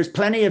 But there's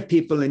plenty of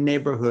people in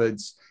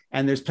neighborhoods,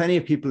 and there's plenty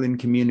of people in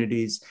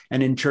communities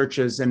and in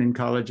churches and in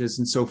colleges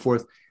and so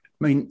forth.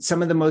 I mean,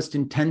 some of the most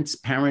intense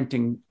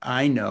parenting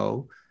I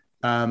know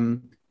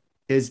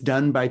is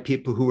done by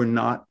people who are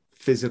not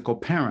physical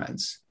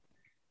parents.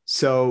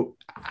 So,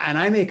 and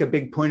I make a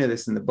big point of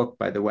this in the book,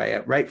 by the way,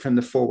 right from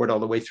the forward all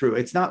the way through.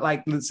 It's not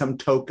like some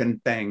token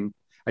thing.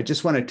 I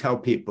just want to tell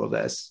people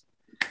this.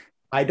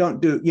 I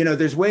don't do,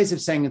 there's ways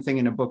of saying a thing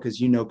in a book,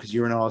 as you know, because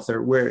you're an author,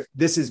 where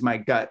this is my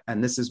gut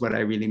and this is what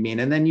I really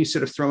mean. And then you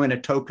sort of throw in a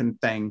token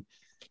thing,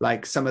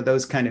 like some of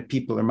those kind of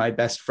people are my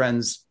best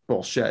friends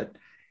bullshit.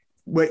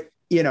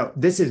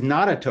 This is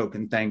not a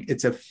token thing.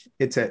 It's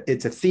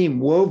a theme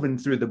woven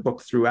through the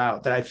book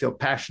throughout that I feel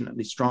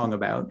passionately strong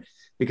about,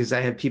 because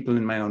I have people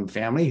in my own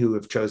family who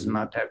have chosen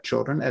not to have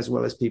children, as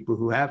well as people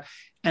who have,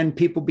 and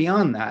people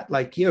beyond that,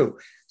 like you.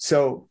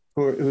 So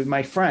who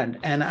my friend,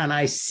 and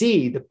I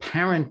see the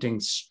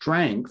parenting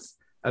strength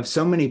of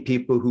so many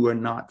people who are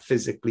not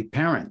physically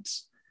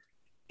parents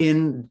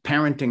in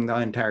parenting the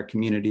entire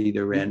community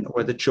they're in,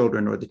 or the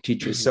children or the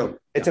teachers. So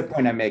it's a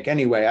point I make.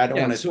 Anyway, I don't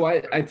want to. So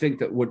I think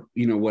that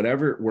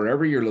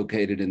wherever you're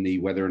located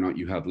in whether or not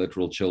you have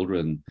literal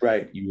children,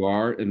 right, you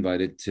are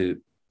invited to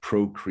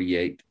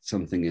procreate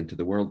something into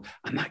the world.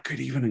 And that could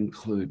even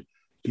include,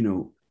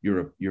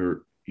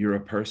 you're a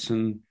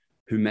person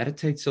who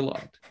meditates a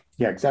lot.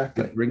 Yeah,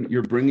 exactly.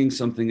 You're bringing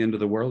something into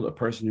the world, a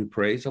person who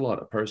prays a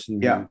lot, a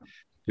person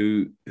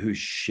who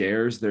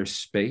shares their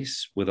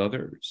space with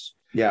others.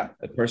 Yeah.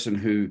 A person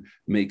who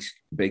makes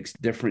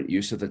different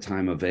use of the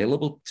time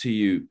available to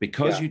you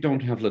because you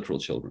don't have literal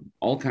children,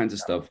 all kinds of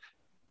stuff.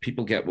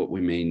 People get what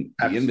we mean.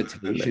 Absolutely. The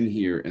invitation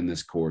here in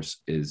this course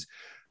is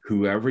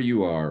whoever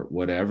you are,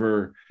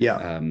 whatever,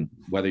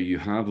 whether you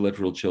have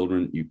literal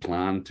children, you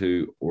plan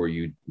to, or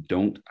you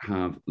don't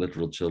have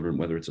literal children,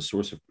 whether it's a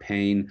source of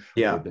pain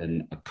or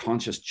been a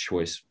conscious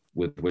choice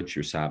with which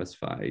you're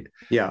satisfied.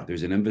 Yeah.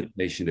 There's an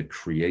invitation to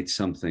create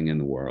something in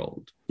the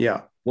world.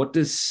 Yeah. What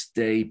does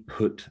stay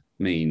put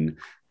mean?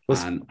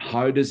 And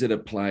how does it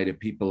apply to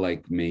people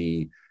like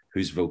me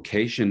whose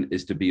vocation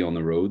is to be on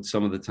the road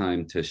some of the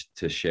time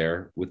to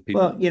share with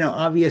people? Well,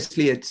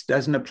 obviously it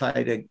doesn't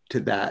apply to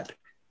that.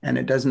 And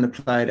it doesn't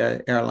apply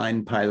to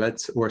airline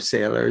pilots or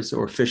sailors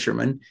or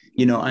fishermen.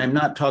 I'm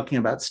not talking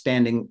about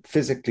standing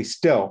physically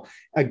still.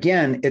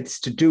 Again, it's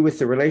to do with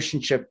the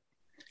relationship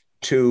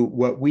to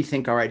what we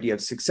think our idea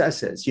of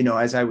success is.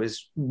 As I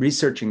was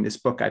researching this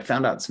book, I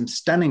found out some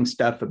stunning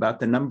stuff about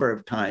the number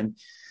of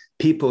times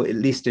people, at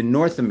least in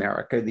North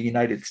America, the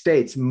United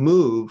States,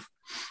 move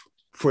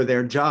for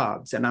their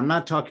jobs. And I'm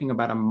not talking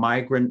about a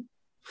migrant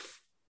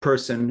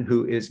person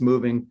who is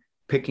moving,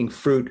 picking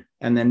fruit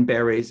and then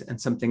berries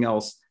and something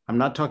else. I'm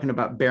not talking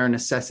about bare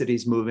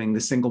necessities moving, the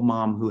single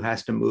mom who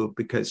has to move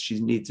because she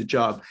needs a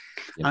job.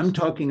 Yes. I'm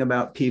talking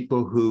about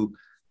people who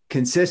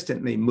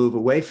consistently move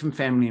away from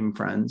family and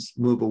friends,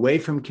 move away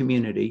from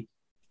community,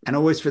 and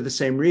always for the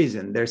same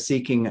reason. They're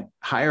seeking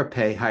higher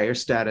pay, higher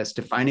status,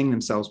 defining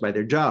themselves by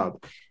their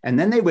job. And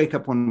then they wake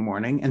up one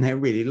morning and they're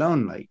really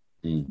lonely.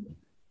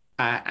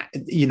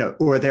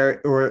 Or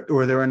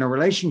they're in a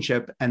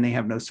relationship and they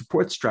have no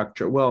support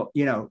structure. Well,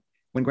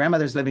 when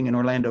grandmother's living in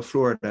Orlando,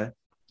 Florida,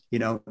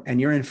 and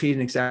you're in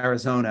Phoenix,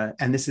 Arizona,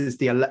 and this is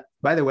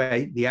by the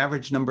way, the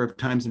average number of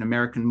times an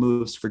American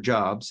moves for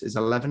jobs is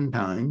 11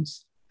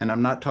 times. and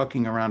I'm not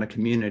talking around a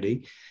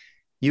community,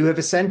 you have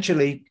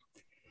essentially,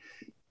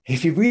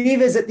 if you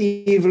revisit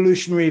the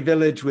evolutionary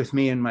village with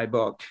me in my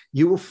book,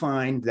 you will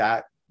find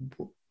that,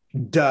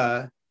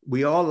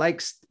 we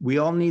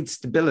all need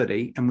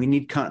stability, and we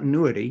need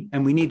continuity,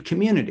 and we need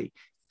community.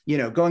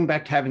 Going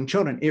back to having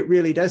children, it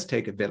really does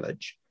take a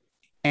village.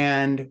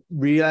 And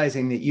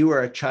realizing that you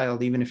are a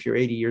child, even if you're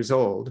 80 years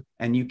old,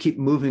 and you keep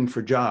moving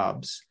for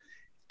jobs,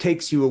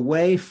 takes you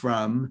away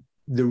from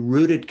the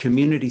rooted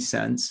community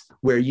sense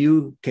where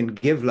you can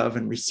give love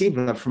and receive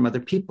love from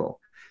other people.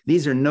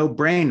 These are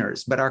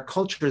no-brainers, but our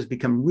culture has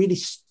become really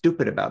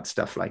stupid about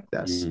stuff like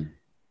this.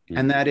 Mm-hmm.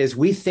 And that is,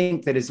 we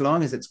think that as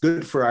long as it's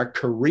good for our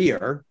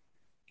career,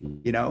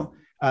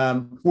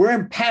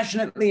 we're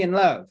passionately in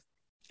love,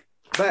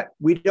 but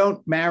we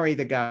don't marry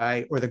the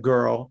guy or the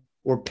girl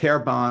or pair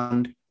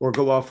bond or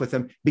go off with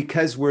them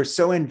because we're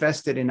so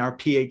invested in our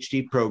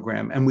PhD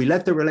program, and we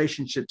let the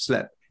relationship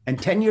slip.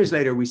 And 10 years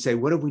later, we say,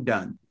 what have we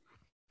done?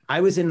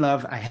 I was in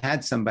love, I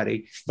had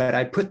somebody, but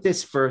I put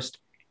this first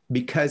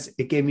because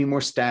it gave me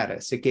more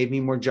status. It gave me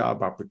more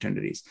job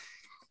opportunities.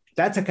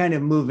 That's a kind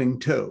of moving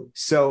too.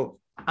 So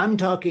I'm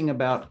talking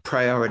about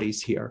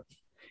priorities here.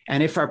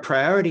 And if our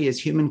priority is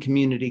human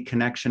community,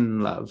 connection,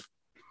 and love,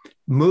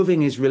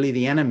 moving is really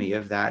the enemy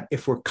of that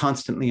if we're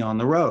constantly on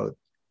the road,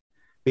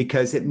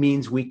 because it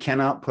means we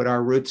cannot put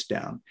our roots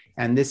down.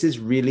 And this is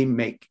really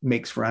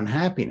makes for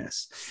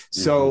unhappiness.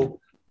 Mm-hmm. So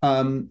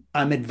I'm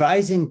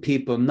advising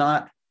people,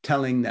 not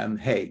telling them,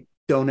 hey,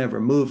 don't ever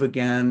move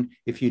again.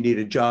 If you need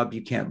a job,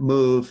 you can't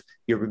move.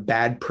 You're a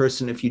bad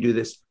person if you do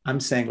this. I'm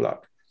saying,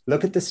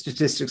 look at the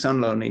statistics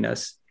on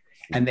loneliness,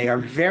 and they are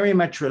very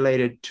much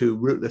related to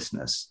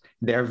rootlessness.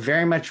 They're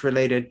very much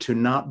related to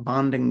not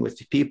bonding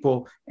with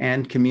people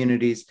and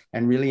communities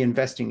and really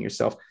investing in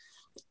yourself.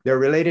 They're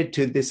related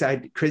to this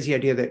crazy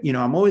idea that,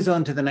 I'm always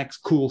on to the next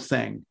cool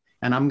thing,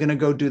 and I'm going to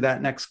go do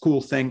that next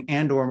cool thing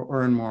and or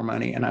earn more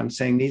money. And I'm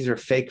saying these are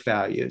fake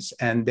values,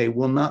 and they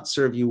will not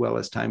serve you well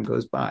as time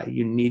goes by.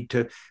 You need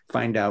to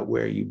find out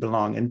where you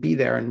belong and be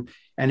there and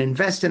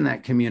invest in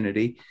that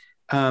community.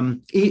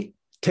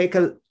 Take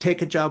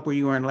a job where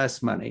you earn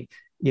less money.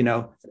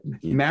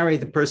 Marry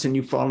the person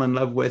you fall in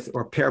love with,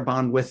 or pair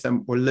bond with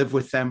them, or live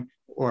with them,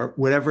 or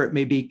whatever it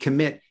may be.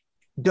 Commit.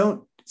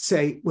 Don't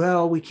say,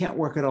 well, we can't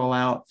work it all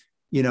out.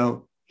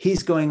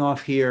 He's going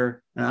off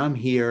here and I'm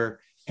here.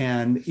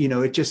 And,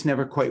 it just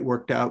never quite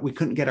worked out. We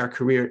couldn't get our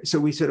career. So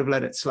we sort of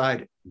let it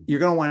slide. You're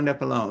going to wind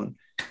up alone,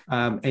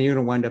 and you're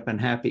going to wind up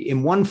unhappy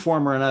in one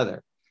form or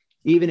another.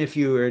 Even if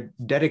you are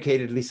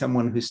dedicatedly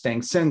someone who's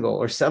staying single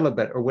or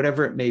celibate or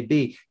whatever it may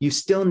be, you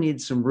still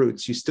need some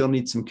roots. You still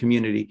need some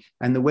community.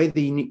 And the way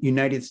the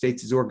United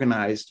States is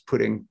organized,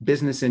 putting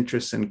business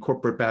interests and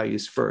corporate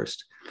values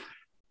first,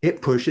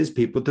 it pushes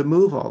people to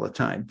move all the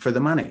time for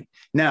the money.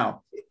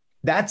 Now,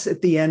 that's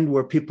at the end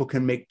where people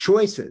can make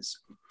choices.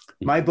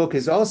 My book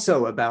is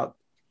also about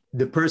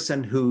the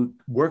person who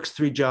works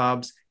 3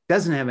 jobs,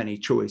 doesn't have any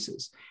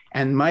choices.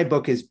 And my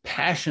book is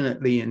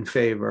passionately in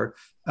favor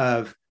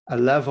of a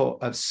level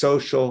of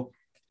social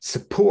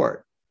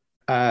support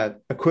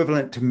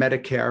equivalent to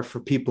Medicare for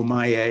people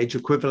my age,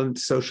 equivalent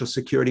to Social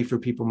Security for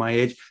people my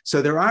age.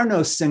 So there are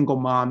no single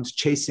moms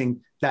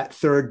chasing that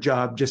 3rd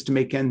job just to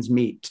make ends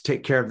meet, to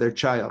take care of their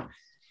child.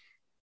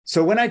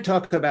 So when I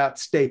talk about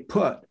stay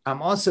put,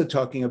 I'm also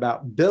talking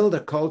about build a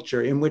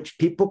culture in which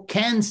people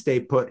can stay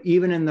put,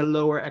 even in the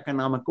lower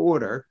economic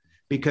order,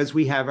 because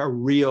we have a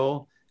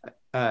real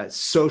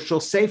social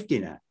safety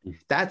net.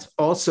 That's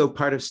also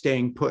part of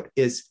staying put,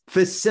 is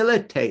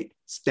facilitate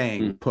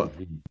staying put.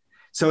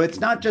 So it's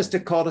not just a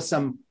call to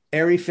some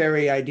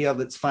airy-fairy ideal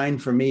that's fine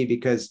for me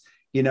because,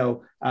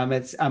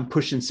 I'm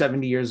pushing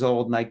 70 years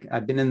old and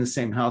I've been in the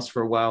same house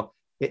for a while.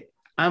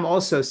 I'm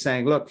also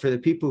saying, look, for the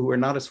people who are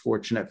not as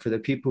fortunate, for the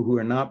people who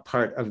are not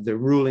part of the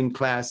ruling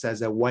class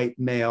as a white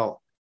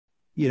male,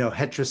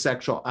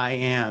 heterosexual I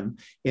am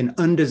in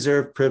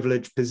undeserved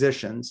privileged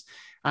positions,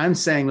 I'm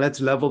saying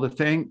let's level the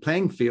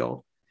playing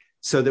field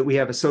so that we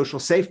have a social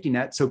safety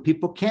net so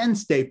people can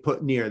stay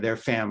put near their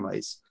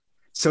families.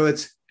 So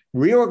it's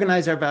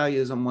reorganize our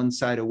values on one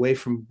side away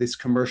from this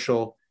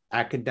commercial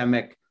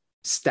academic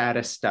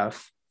status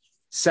stuff.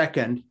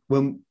 Second,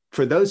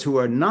 for those who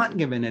are not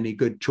given any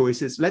good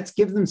choices, let's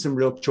give them some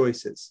real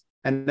choices.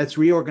 And let's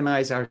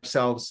reorganize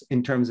ourselves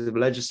in terms of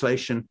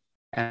legislation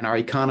and our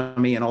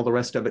economy and all the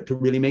rest of it to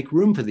really make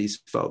room for these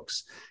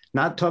folks.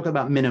 Not talk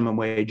about minimum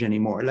wage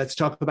anymore. Let's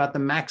talk about the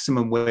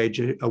maximum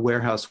wage a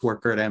warehouse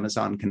worker at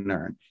Amazon can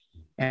earn,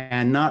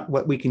 and not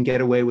what we can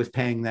get away with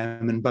paying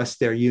them and bust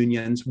their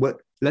unions.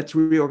 Let's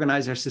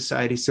reorganize our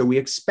society so we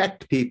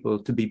expect people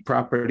to be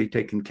properly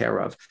taken care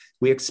of.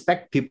 We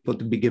expect people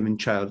to be given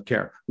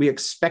childcare. We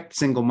expect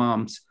single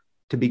moms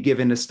to be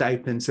given a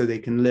stipend so they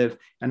can live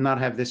and not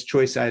have this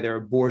choice, either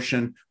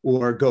abortion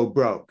or go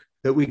broke,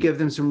 that we give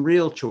them some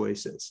real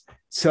choices.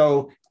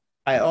 So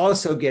I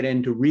also get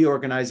into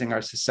reorganizing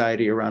our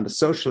society around a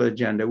social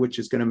agenda, which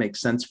is going to make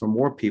sense for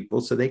more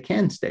people so they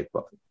can stay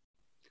put.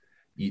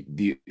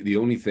 The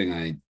only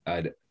thing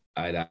I'd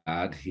I'd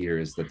add here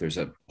is that there's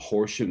a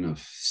portion of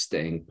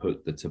staying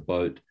put that's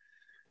about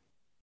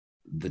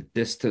the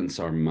distance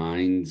our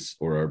minds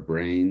or our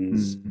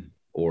brains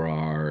or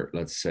our,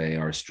 let's say,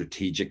 our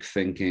strategic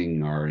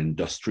thinking, our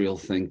industrial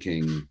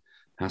thinking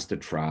has to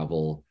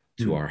travel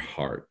to our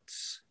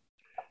hearts.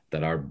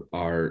 That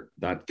our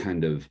that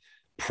kind of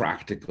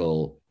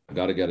practical, I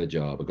got to get a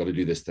job, I got to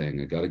do this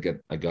thing, I got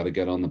to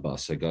get on the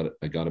bus, I got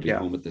to be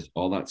home at this,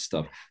 all that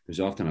stuff. There's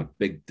often a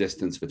big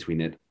distance between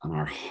it and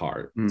our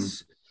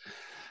hearts.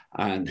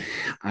 And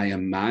I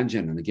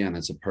imagine, and again,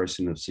 as a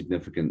person of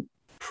significant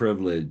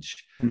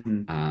privilege,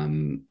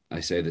 I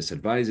say this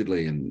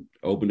advisedly and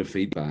open to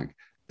feedback,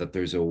 that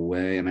there's a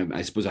way, and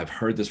I suppose I've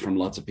heard this from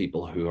lots of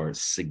people who are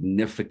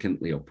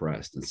significantly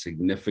oppressed and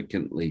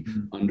significantly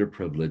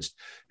underprivileged,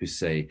 who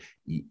say,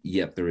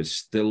 yet there is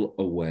still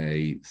a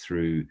way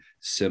through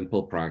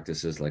simple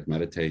practices like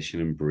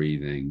meditation and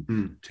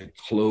breathing to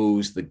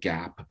close the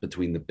gap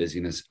between the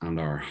busyness and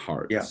our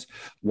hearts.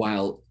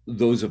 While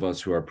those of us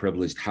who are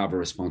privileged have a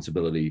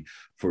responsibility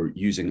for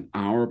using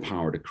our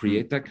power to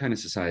create that kind of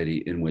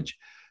society in which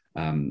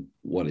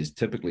what is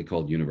typically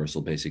called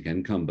universal basic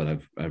income, but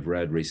I've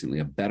read recently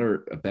a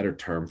better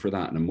term for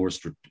that,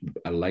 and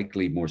a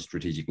likely more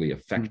strategically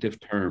effective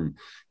term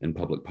in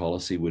public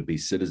policy would be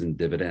citizen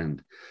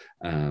dividend.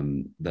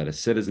 That a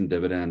citizen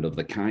dividend of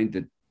the kind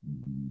that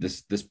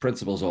this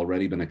principle has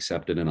already been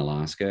accepted in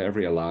Alaska.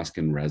 Every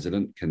Alaskan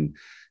resident can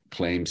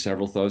claim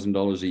several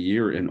 $1,000s a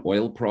year in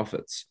oil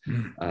profits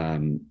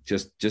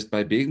just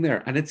by being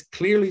there. And it's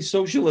clearly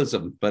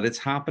socialism, but it's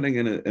happening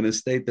in a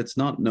state that's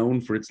not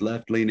known for its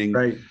left-leaning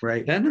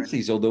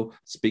tendencies. Although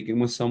speaking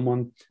with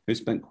someone who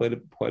spent quite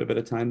a bit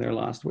of time there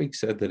last week,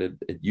 said that it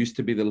used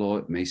to be the law,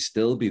 it may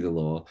still be the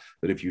law,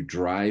 that if you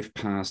drive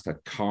past a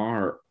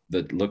car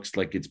that looks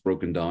like it's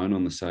broken down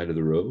on the side of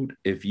the road,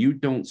 if you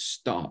don't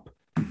stop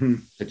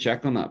to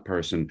check on that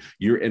person,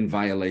 you're in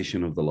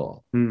violation of the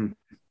law.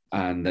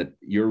 And that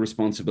your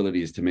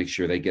responsibility is to make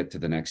sure they get to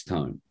the next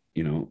town,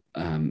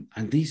 and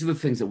these are the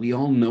things that we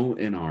all know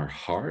in our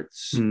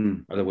hearts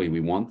are the way we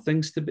want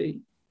things to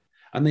be.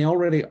 And they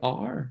already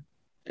are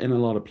in a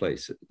lot of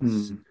places.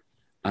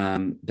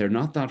 They're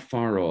not that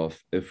far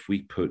off if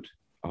we put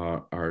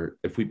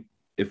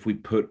if we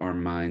put our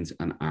minds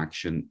and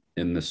action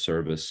in the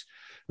service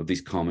of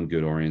these common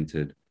good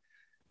oriented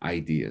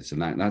ideas.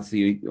 And that's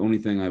the only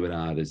thing I would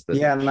add is that.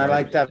 Yeah, and I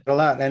like that a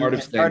lot. And part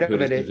of staying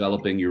put is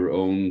developing your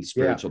own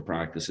spiritual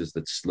practices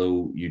that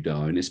slow you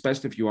down,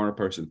 especially if you are a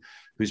person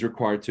who's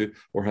required to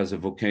or has a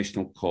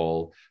vocational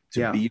call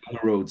to be on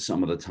the road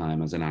some of the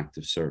time as an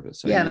active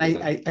service.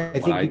 I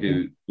think I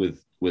do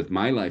with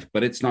my life,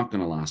 but it's not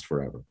going to last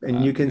forever.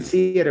 And you can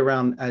see it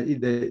around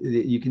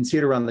you can see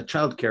it around the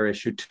childcare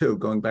issue too.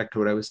 Going back to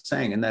what I was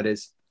saying, and that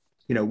is,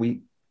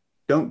 we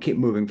don't keep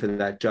moving for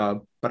that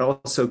job, but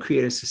also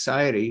create a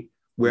society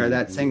where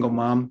that single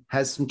mom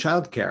has some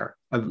childcare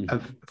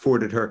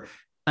afforded her.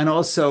 And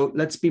also,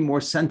 let's be more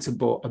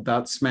sensible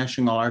about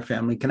smashing all our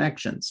family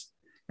connections.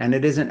 And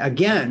it isn't,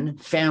 again,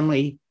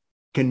 family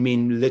can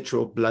mean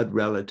literal blood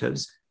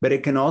relatives, but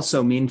it can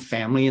also mean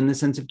family in the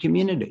sense of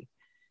community.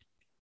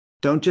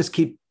 Don't just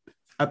keep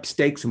up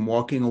stakes and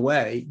walking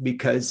away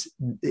because,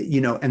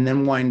 and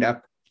then wind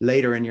up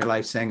later in your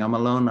life saying, I'm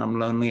alone, I'm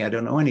lonely, I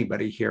don't know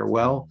anybody here.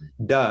 Well,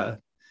 duh.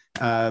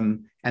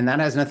 And that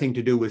has nothing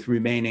to do with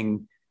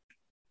remaining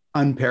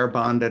unpair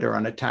bonded or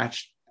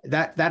unattached.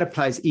 That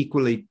applies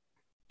equally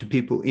to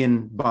people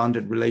in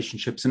bonded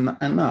relationships and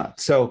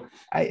not. So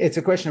it's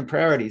a question of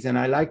priorities. And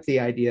I like the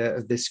idea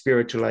of this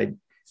spiritual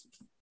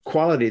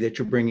quality that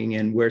you're bringing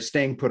in, where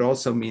staying put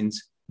also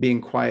means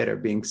being quieter,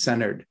 being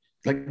centered.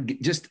 Like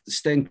just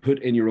staying put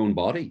in your own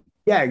body.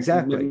 Yeah,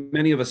 exactly.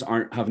 Many of us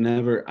have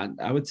never,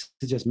 I would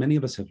suggest many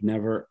of us have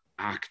never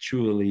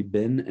actually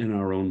been in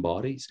our own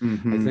bodies.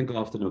 I think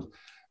often of,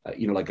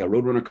 like a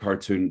Roadrunner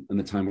cartoon in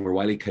the time where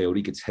Wile E.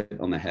 Coyote gets hit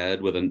on the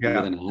head with an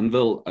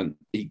anvil and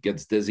he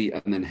gets dizzy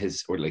and then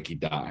he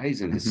dies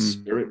and his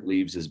spirit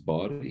leaves his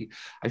body.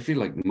 I feel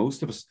like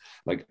most of us,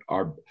 like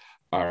our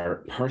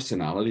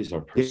personalities, our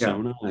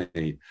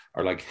personae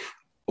are like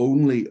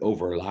only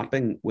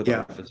overlapping with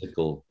our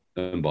physical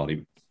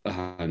embodiment.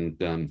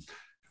 And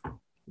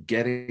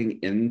getting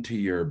into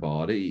your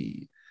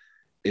body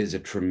is a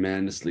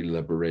tremendously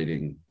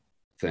liberating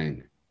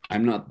thing.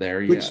 I'm not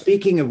there yet.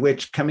 Speaking of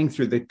which, coming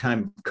through the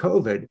time of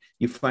COVID,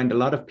 you find a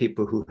lot of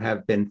people who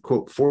have been,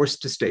 quote,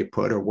 forced to stay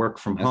put or work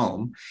from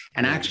home.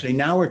 And actually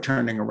now we're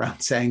turning around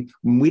saying,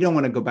 we don't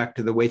want to go back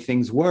to the way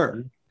things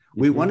were.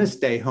 We want to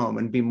stay home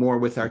and be more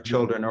with our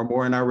children or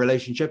more in our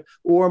relationship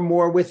or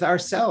more with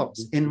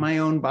ourselves in my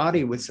own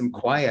body with some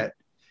quiet.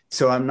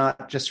 So I'm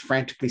not just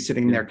frantically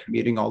sitting there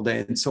commuting all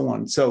day and so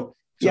on. So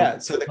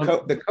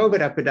the COVID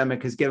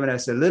epidemic has given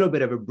us a little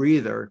bit of a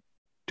breather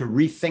to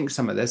rethink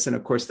some of this. And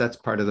of course, that's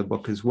part of the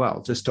book as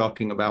well. Just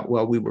talking about,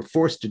 we were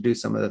forced to do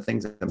some of the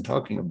things that I'm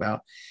talking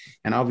about.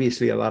 And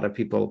obviously, a lot of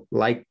people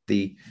like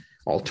the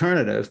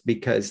alternative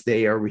because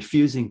they are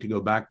refusing to go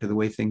back to the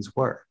way things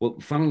were. Well,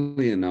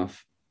 funnily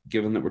enough,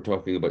 given that we're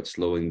talking about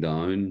slowing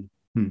down,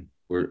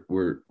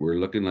 we're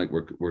looking like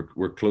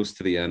we're close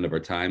to the end of our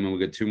time, and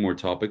we've got two more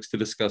topics to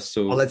discuss.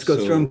 So let's go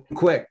through them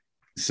quick.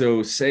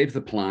 So Save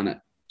the Planet.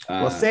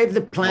 Save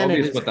the Planet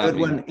is a good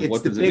one.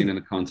 What does it mean in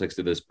the context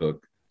of this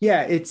book?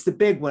 Yeah, it's the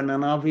big one.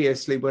 And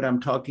obviously what I'm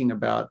talking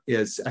about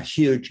is a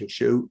huge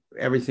issue.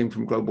 Everything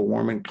from global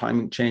warming,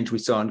 climate change. We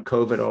saw in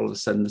COVID, all of a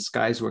sudden the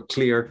skies were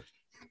clear.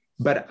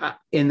 But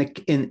in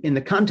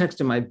the context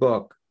of my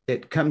book,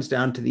 it comes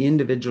down to the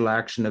individual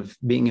action of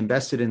being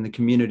invested in the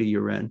community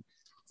you're in,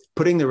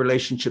 putting the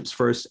relationships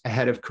first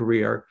ahead of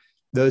career.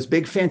 Those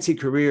big fancy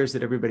careers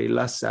that everybody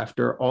lusts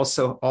after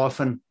also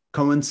often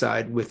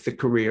coincide with the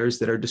careers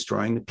that are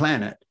destroying the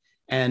planet.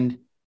 And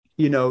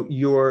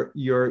your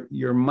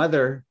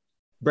mother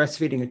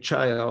breastfeeding a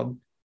child,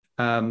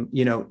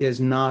 is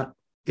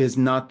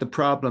not the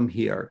problem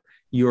here.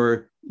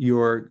 Your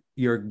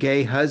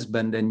gay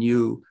husband and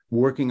you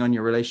working on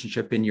your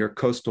relationship in your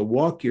coastal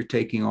walk you're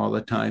taking all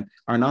the time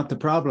are not the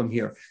problem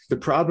here. The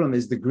problem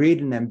is the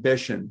greed and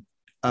ambition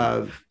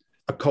of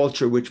a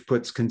culture which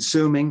puts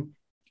consuming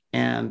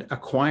and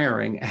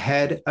acquiring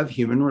ahead of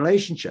human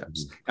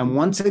relationships. And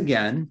once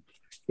again,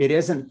 it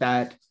isn't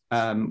that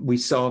we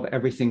solve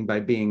everything by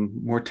being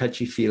more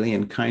touchy-feely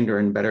and kinder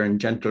and better and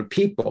gentler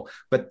people.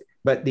 But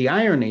the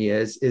irony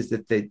is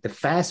that the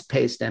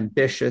fast-paced,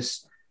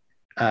 ambitious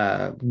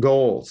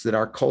goals that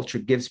our culture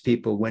gives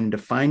people when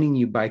defining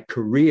you by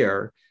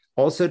career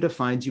also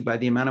defines you by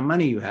the amount of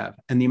money you have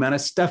and the amount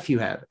of stuff you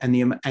have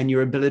and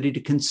your ability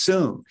to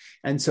consume.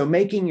 And so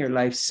making your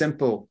life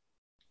simple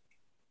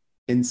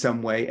in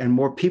some way and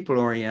more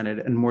people-oriented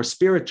and more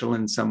spiritual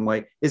in some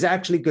way is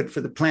actually good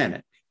for the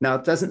planet. Now,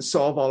 it doesn't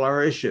solve all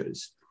our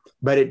issues,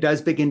 but it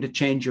does begin to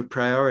change your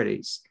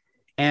priorities.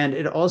 And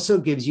it also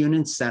gives you an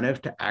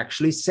incentive to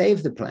actually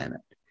save the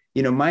planet.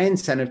 My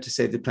incentive to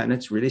save the planet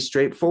is really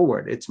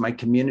straightforward. It's my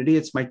community,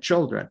 it's my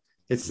children.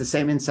 It's the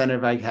same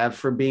incentive I have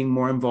for being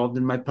more involved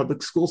in my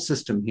public school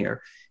system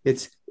here.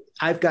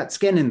 I've got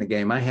skin in the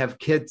game. I have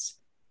kids,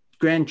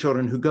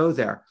 grandchildren who go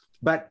there.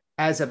 But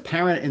as a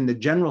parent, in the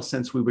general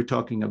sense we were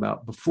talking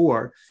about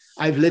before,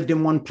 I've lived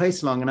in one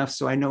place long enough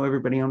so I know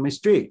everybody on my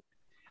street.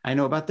 I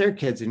know about their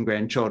kids and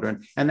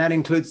grandchildren, and that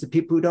includes the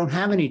people who don't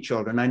have any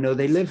children. I know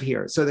they live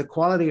here. So the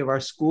quality of our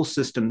school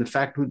system, the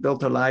fact we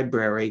built a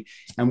library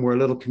and we're a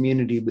little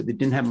community, but they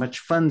didn't have much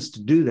funds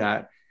to do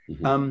that.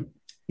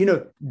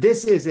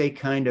 This is a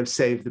kind of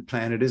save the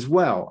planet as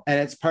well. And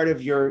it's part of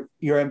your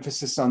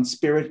emphasis on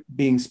spirit,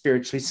 being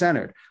spiritually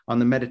centered, on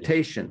the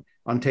meditation,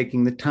 on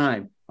taking the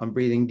time, on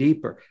breathing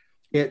deeper.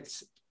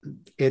 It's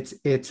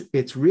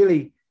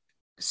really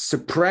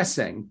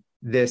suppressing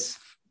this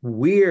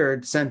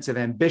weird sense of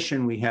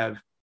ambition we have,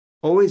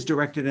 always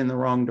directed in the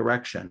wrong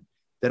direction,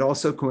 that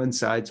also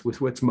coincides with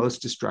what's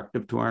most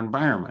destructive to our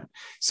environment.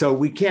 So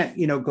we can't,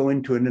 go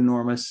into an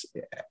enormous,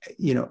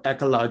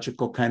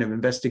 ecological kind of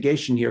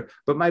investigation here,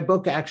 but my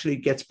book actually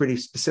gets pretty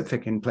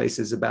specific in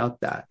places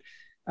about that.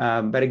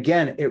 But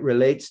again, it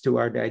relates to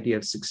our idea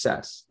of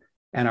success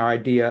and our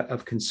idea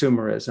of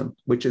consumerism,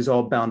 which is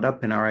all bound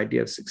up in our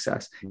idea of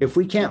success. If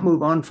we can't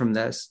move on from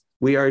this,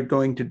 we are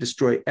going to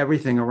destroy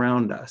everything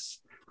around us,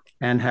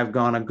 and have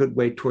gone a good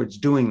way towards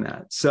doing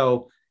that.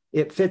 So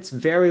it fits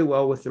very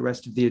well with the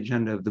rest of the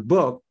agenda of the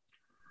book,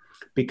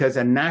 because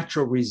a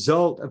natural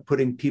result of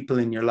putting people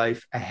in your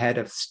life ahead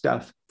of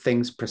stuff,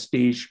 things,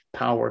 prestige,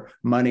 power,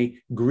 money,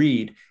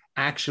 greed,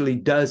 actually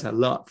does a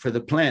lot for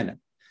the planet.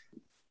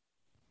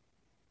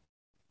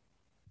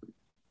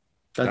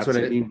 That's what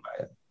I mean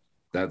by it.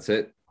 That's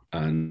it.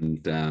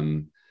 And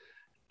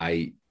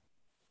I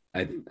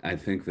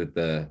think that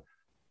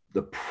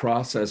the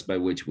process by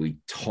which we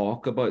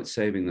talk about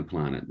saving the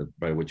planet,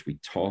 by which we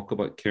talk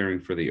about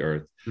caring for the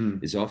earth,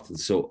 is often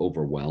so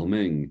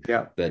overwhelming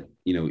that,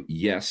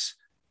 yes,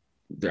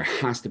 there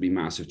has to be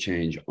massive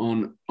change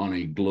on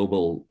a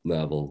global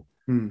level.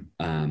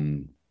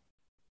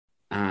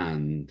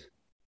 And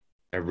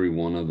every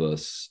one of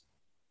us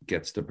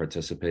gets to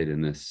participate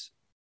in this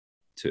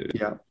too.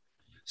 Yeah.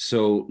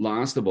 So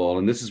last of all,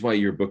 and this is why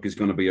your book is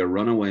going to be a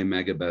runaway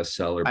mega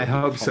bestseller. I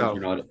hope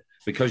so.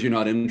 Because you're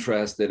not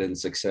interested in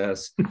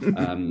success,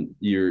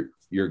 you're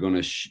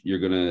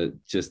gonna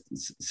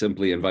just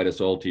simply invite us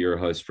all to your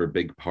house for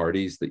big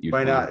parties that you.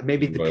 Why not?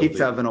 Maybe the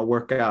pizza oven will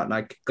work out, and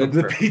I can cook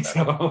the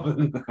pizza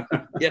oven.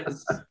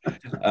 Yes.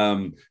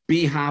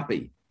 Be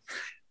happy.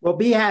 Well,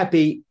 be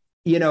happy.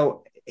 In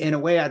a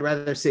way, I'd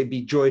rather say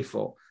be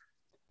joyful,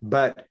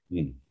 but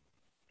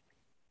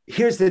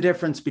here's the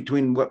difference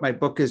between what my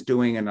book is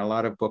doing and a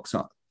lot of books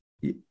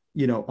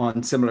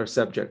on similar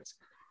subjects.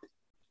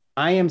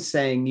 I am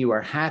saying you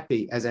are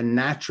happy as a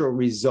natural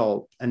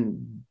result,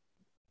 and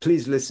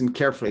please listen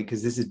carefully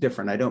because this is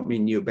different. I don't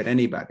mean you, but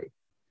anybody.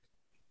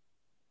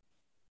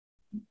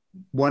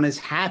 One is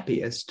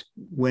happiest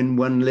when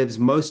one lives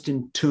most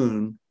in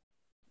tune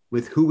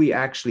with who we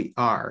actually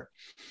are.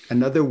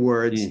 In other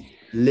words,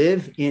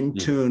 live in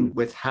tune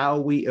with how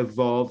we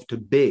evolve to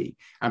be.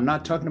 I'm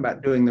not talking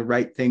about doing the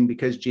right thing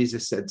because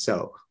Jesus said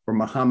so, or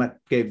Muhammad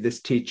gave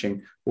this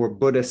teaching, or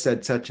Buddha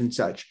said such and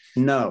such.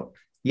 No.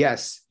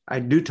 Yes, I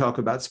do talk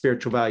about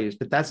spiritual values,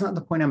 but that's not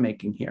the point I'm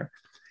making here.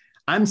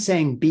 I'm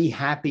saying be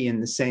happy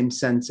in the same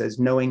sense as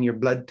knowing your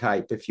blood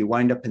type if you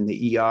wind up in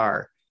the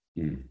ER.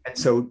 And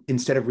so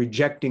instead of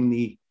rejecting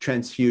the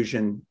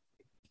transfusion,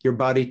 your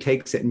body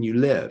takes it and you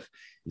live.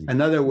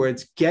 In other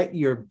words, get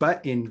your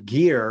butt in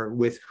gear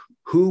with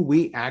who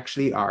we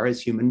actually are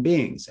as human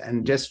beings.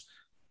 And just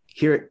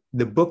here,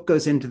 the book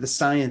goes into the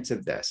science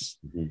of this.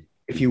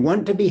 If you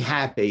want to be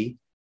happy,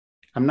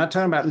 I'm not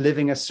talking about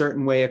living a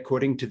certain way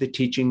according to the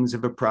teachings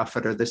of a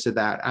prophet or this or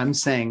that. I'm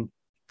saying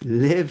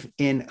live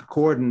in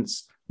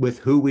accordance with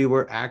who we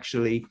were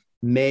actually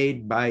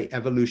made by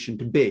evolution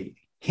to be.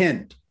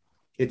 Hint,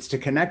 it's to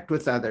connect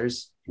with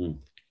others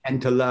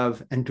and to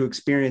love and to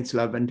experience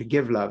love and to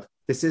give love.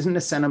 This isn't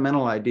a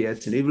sentimental idea.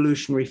 It's an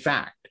evolutionary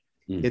fact.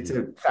 It's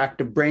a fact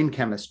of brain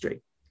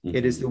chemistry.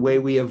 It is the way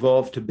we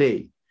evolved to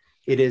be.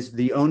 It is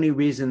the only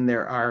reason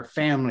there are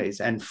families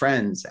and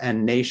friends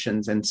and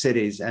nations and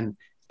cities and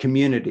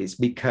communities,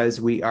 because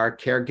we are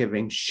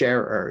caregiving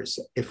sharers.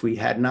 If we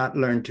had not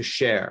learned to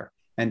share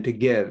and to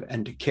give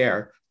and to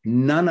care,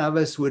 none of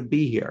us would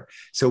be here.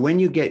 So when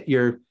you get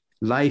your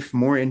life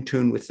more in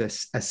tune with the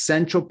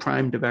essential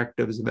prime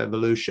directives of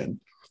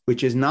evolution,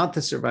 which is not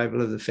the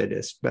survival of the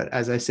fittest, but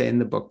as I say in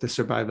the book, the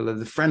survival of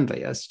the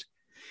friendliest,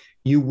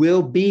 you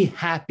will be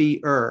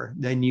happier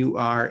than you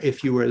are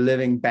if you were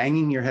living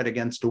banging your head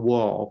against a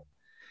wall,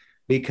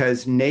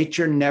 because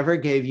nature never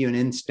gave you an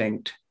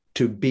instinct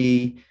to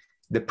be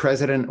the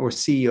president or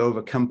CEO of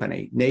a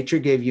company. Nature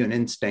gave you an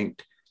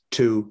instinct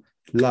to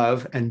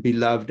love and be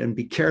loved and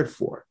be cared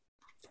for.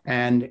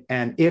 And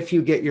if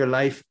you get your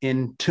life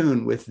in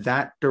tune with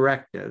that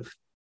directive,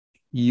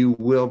 you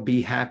will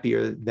be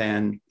happier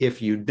than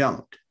if you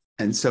don't.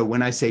 And so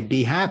when I say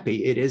be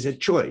happy, it is a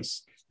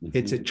choice.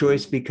 It's a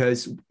choice,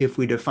 because if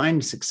we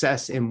define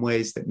success in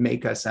ways that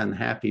make us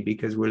unhappy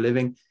because we're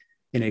living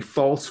in a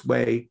false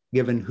way,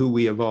 given who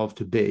we evolved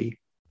to be,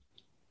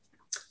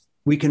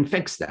 we can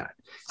fix that.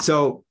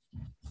 So,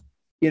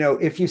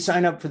 if you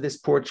sign up for this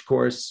Porch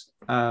course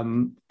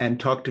and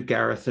talk to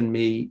Gareth and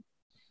me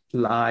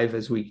live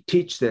as we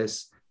teach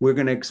this, we're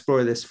going to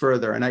explore this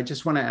further. And I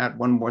just want to add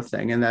one more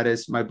thing, and that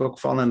is my book,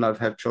 Fall in Love,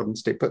 Have Children,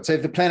 Stay Put,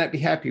 Save the Planet, Be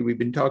Happy, we've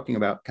been talking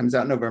about, comes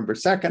out November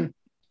 2nd.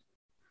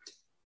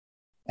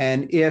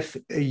 And if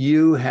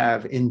you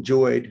have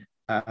enjoyed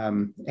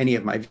any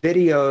of my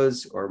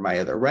videos or my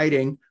other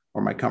writing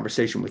or my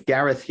conversation with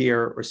Gareth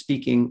here or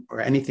speaking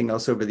or anything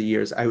else over the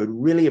years, I would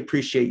really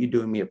appreciate you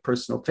doing me a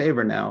personal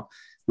favor now,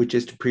 which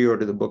is to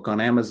pre-order the book on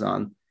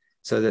Amazon,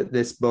 so that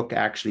this book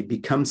actually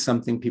becomes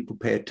something people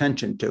pay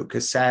attention to,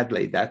 because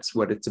sadly, that's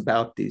what it's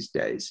about these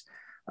days.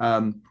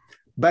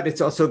 But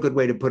it's also a good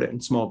way to put it in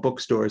small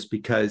bookstores,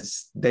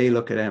 because they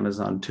look at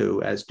Amazon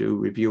too, as do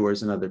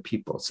reviewers and other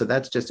people. So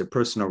that's just a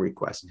personal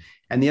request.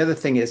 And the other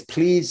thing is,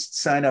 please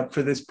sign up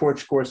for this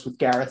Porch course with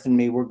Gareth and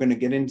me. We're going to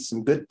get into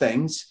some good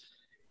things.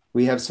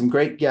 We have some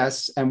great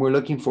guests, and we're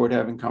looking forward to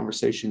having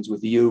conversations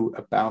with you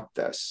about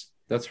this.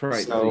 That's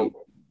right.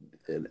 So,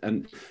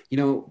 and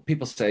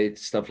people say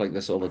stuff like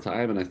this all the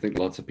time, and I think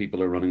lots of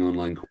people are running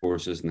online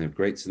courses and they have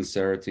great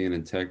sincerity and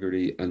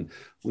integrity, and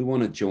we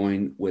want to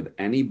join with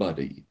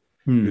anybody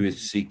who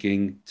is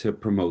seeking to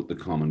promote the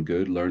common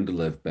good, learn to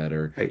live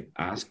better,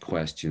 ask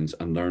questions,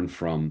 and learn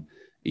from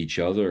each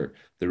other.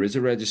 There is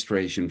a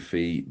registration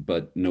fee,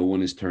 but no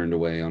one is turned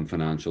away on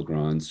financial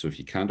grounds. So if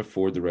you can't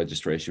afford the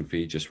registration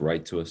fee, just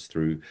write to us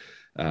through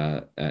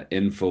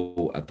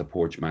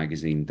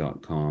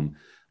info@theporchmagazine.com.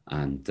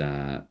 And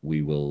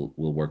we'll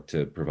work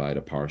to provide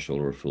a partial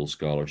or a full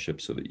scholarship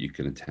so that you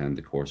can attend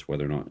the course,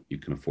 whether or not you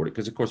can afford it.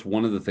 Because, of course,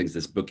 one of the things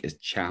this book is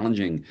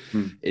challenging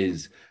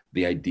is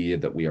the idea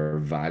that we are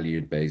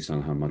valued based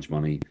on how much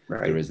money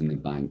there is in the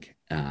bank.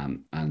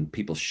 And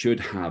people should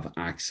have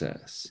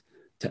access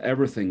to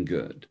everything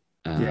good.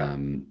 As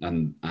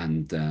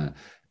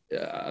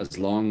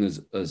long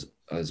as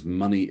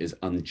money is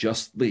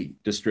unjustly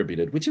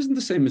distributed, which isn't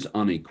the same as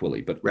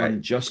unequally, but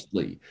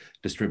unjustly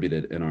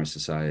distributed in our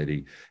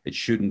society, it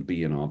shouldn't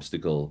be an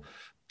obstacle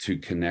to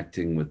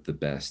connecting with the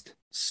best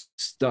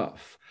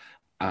stuff.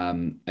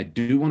 I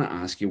do want to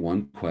ask you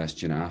one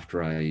question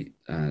after I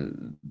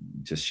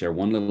just share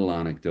one little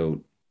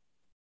anecdote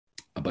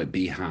about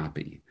Be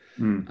Happy.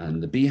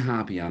 And the Be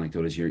Happy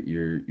anecdote is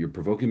you're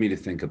provoking me to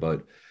think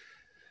about,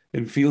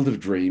 in Field of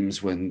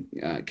Dreams, when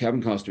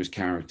Kevin Costner's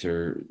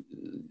character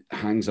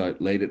hangs out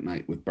late at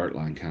night with Burt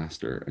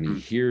Lancaster, and he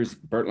hears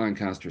Burt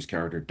Lancaster's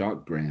character,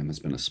 Doc Graham, has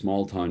been a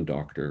small-town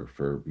doctor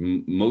for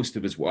most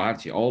of his, well,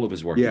 actually all of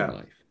his working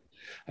life.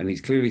 And he's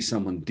clearly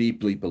someone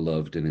deeply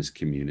beloved in his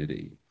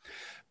community.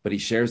 But he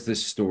shares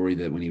this story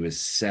that when he was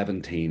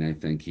 17, I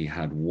think, he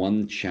had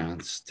one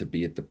chance to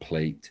be at the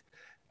plate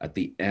at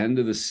the end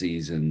of the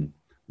season,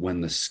 when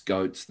the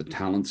scouts, the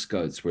talent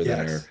scouts, were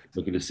there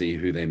looking to see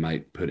who they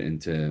might put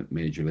into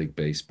Major League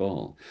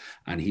Baseball.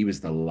 And he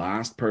was the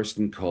last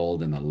person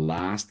called in the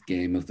last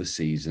game of the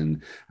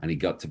season, and he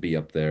got to be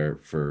up there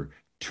for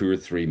 2 or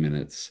 3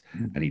 minutes,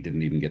 and he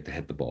didn't even get to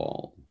hit the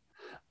ball.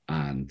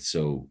 And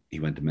so he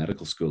went to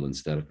medical school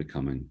instead of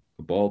becoming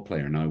a ball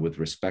player. Now, with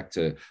respect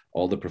to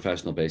all the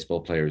professional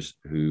baseball players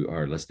who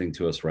are listening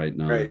to us right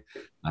now, Right.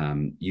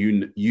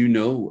 You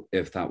know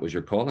if that was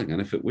your calling,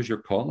 and if it was your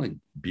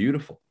calling,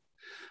 beautiful.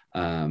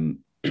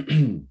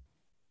 Kevin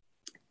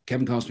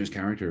Costner's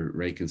character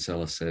Ray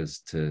Kinsella says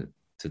to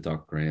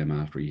Doc Graham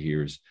after he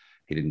hears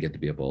he didn't get to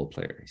be a ball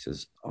player, he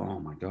says, "Oh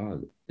my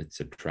God, it's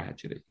a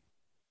tragedy."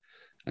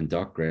 And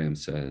Doc Graham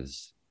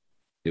says,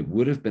 "It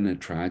would have been a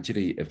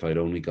tragedy if I'd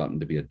only gotten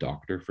to be a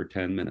doctor for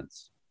 10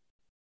 minutes.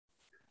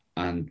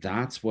 And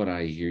that's what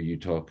I hear you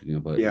talking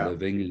about,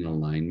 living in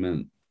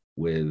alignment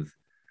with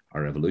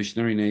our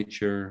evolutionary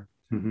nature,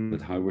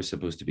 with how we're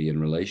supposed to be in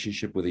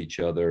relationship with each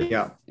other.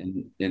 Yeah.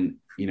 And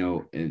you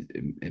know,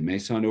 it may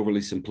sound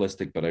overly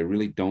simplistic, but I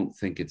really don't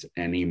think it's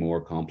any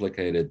more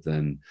complicated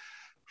than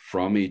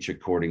from each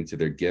according to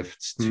their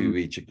gifts, to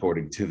each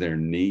according to their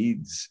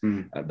needs.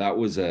 That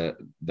was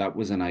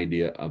an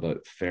idea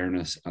about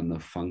fairness and the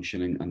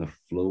functioning and the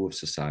flow of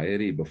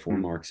society before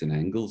Marx and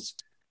Engels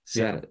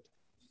said it.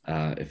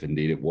 If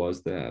indeed it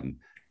was them.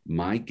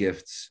 My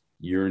gifts,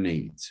 your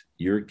needs,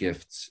 your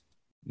gifts,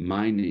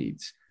 my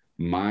needs,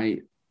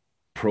 my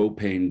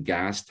propane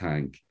gas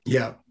tank.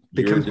 Yeah.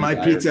 Becomes my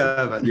pizza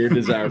oven. Your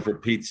desire for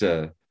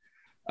pizza.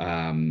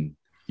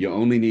 You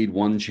only need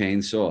one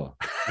chainsaw.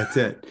 That's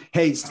it.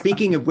 Hey,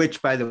 speaking of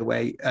which, by the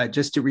way,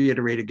 just to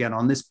reiterate again,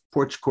 on this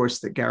Porch course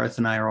that Gareth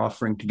and I are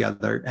offering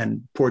together,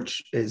 and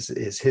Porch is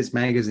his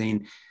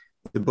magazine,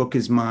 the book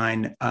is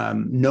mine.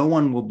 No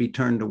one will be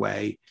turned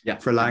away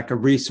for lack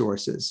of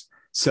resources.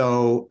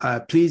 So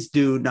please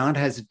do not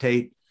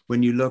hesitate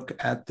when you look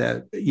at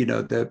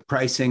the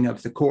pricing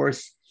of the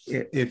course.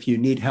 If you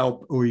need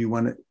help or you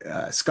want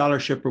a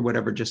scholarship or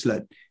whatever, just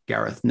let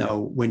Gareth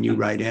know when you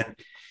write in.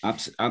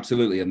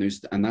 Absolutely, and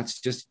that's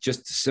just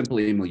a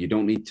simple email. You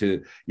don't need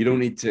to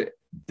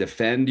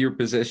defend your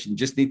position. You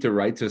just need to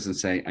write to us and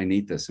say, "I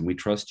need this," and we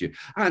trust you.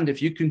 And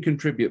if you can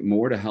contribute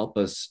more to help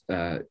us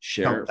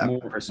share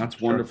more,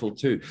 that's wonderful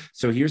too.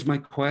 So here's my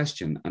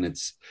question, and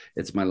it's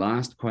my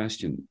last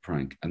question,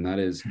 Frank, and that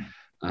is,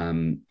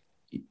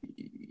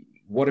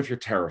 what if you're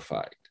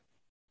terrified?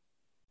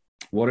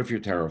 What if you're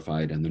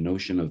terrified and the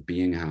notion of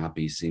being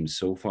happy seems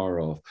so far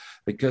off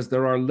because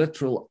there are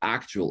literal,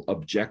 actual,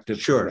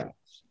 objective threats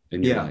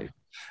in your life,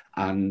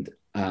 and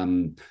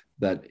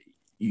that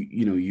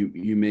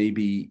you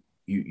maybe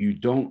you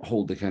don't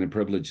hold the kind of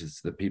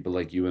privileges that people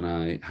like you and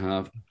I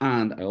have,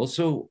 and I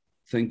also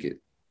think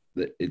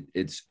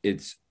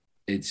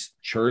it's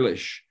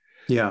churlish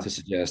to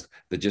suggest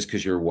that just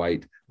because you're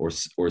white or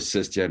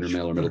cisgender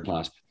male or middle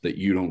class that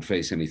you don't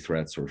face any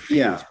threats or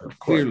fears.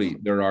 Clearly,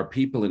 there are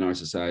people in our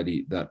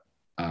society that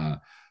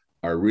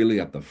are really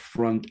at the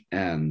front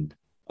end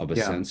of a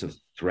sense of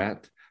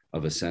threat,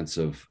 of a sense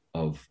of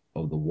the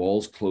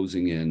walls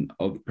closing in,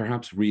 of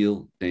perhaps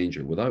real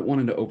danger, without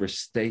wanting to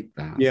overstate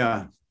that.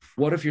 Yeah.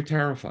 What if you're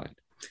terrified?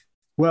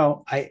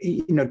 Well,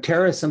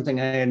 terror is something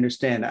I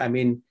understand. I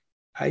mean,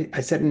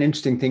 I said an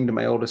interesting thing to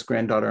my oldest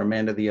granddaughter,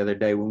 Amanda, the other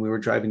day when we were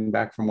driving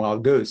back from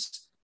Wild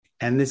Goose.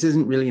 And this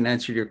isn't really an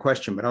answer to your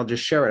question, but I'll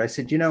just share it. I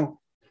said,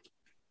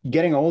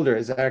 getting older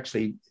is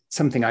actually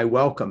something I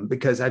welcome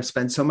because I've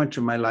spent so much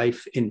of my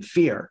life in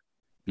fear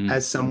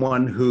as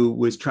someone who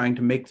was trying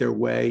to make their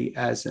way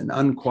as an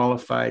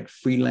unqualified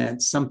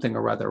freelance something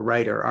or other,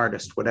 writer,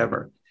 artist,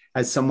 whatever,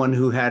 as someone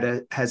who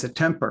has a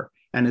temper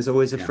and is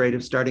always afraid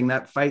of starting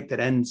that fight that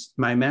ends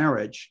my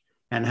marriage,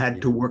 and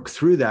had to work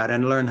through that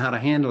and learn how to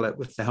handle it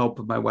with the help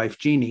of my wife,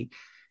 Jeannie.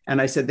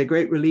 And I said, the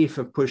great relief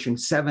of pushing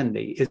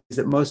 70 is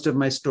that most of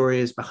my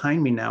story is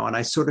behind me now. And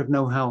I sort of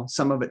know how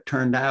some of it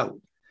turned out.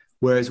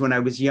 Whereas when I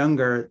was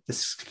younger,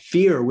 this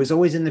fear was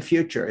always in the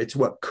future. It's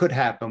what could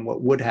happen,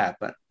 what would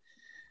happen.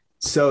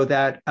 So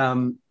that,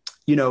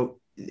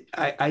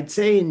 I'd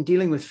say in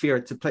dealing with fear,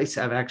 it's a place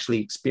I've actually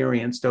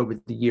experienced over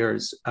the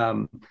years.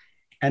 And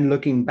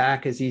looking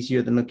back is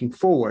easier than looking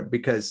forward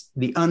because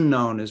the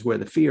unknown is where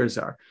the fears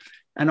are.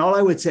 And all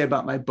I would say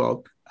about my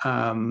book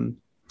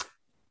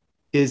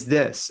is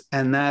this,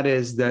 and that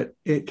is that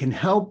it can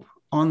help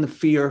on the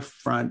fear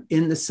front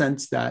in the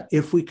sense that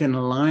if we can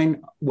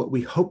align what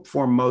we hope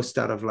for most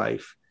out of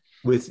life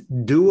with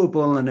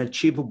doable and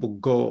achievable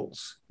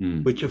goals,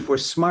 which if we're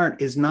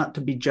smart is not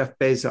to be Jeff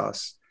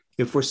Bezos.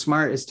 If we're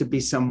smart is to be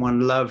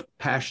someone loved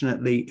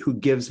passionately, who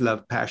gives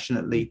love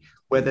passionately,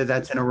 whether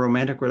that's in a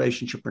romantic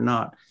relationship or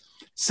not.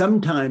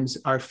 Sometimes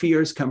our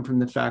fears come from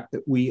the fact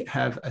that we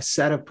have a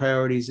set of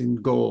priorities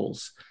and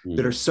goals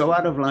that are so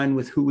out of line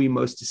with who we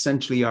most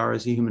essentially are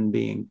as a human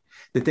being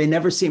that they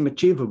never seem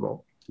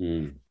achievable.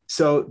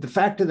 So the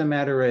fact of the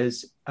matter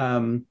is,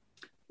 I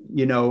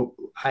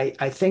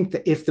think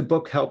that if the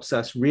book helps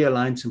us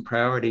realign some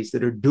priorities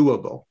that are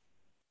doable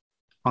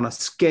on a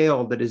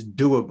scale that is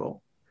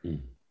doable,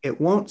 it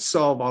won't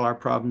solve all our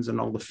problems and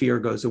all the fear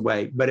goes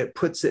away, but it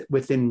puts it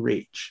within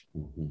reach.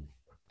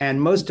 And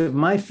most of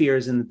my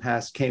fears in the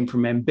past came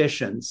from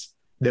ambitions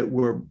that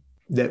were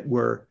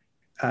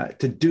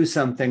to do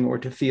something or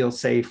to feel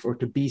safe or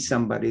to be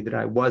somebody that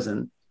I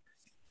wasn't.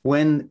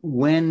 When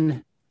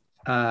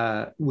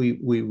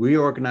we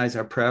reorganize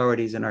our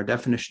priorities and our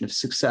definition of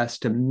success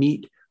to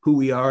meet who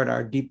we are at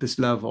our deepest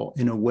level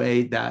in a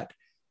way that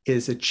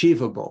is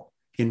achievable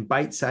in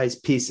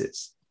bite-sized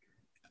pieces,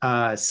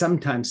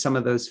 sometimes some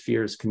of those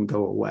fears can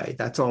go away.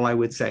 That's all I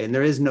would say. And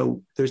there's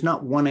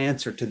not one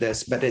answer to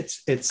this, but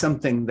it's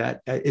something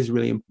that is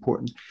really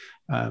important.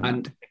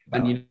 And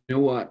you know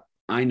what?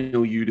 I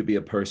know you to be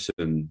a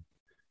person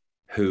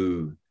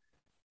who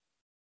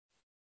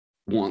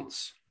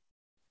wants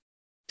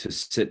to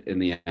sit in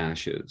the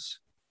ashes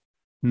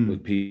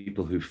with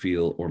people who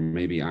feel, or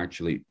maybe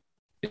actually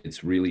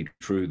it's really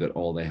true that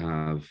all they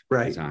have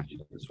is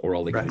ashes, or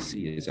all they can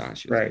see is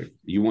ashes. Right.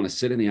 You want to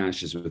sit in the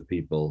ashes with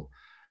people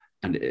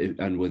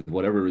and with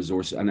whatever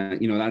resource. And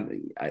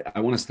I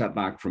want to step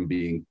back from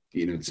being,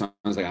 it sounds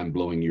like I'm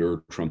blowing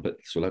your trumpet.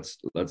 So let's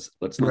not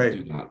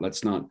do that.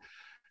 Let's not,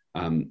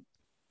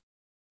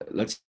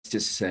 let's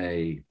just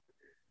say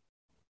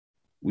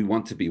we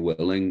want to be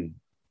willing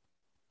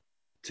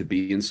to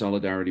be in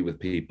solidarity with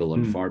people,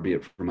 and far be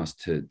it from us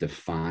to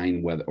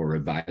define whether or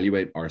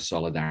evaluate our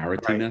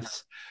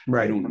solidarityness.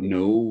 Right. I don't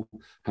know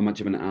how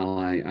much of an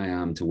ally I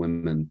am to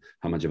women,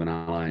 how much of an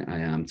ally I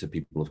am to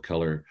people of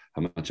color,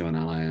 how much of an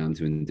ally I am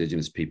to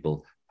Indigenous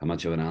people, how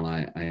much of an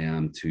ally I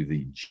am to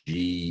the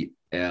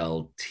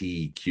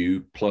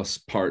GLTQ plus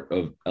part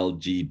of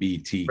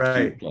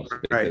LGBTQ plus,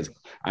 because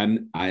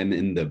I'm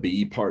in the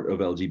B part of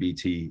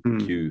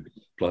LGBTQ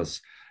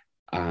plus,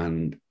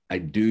 and I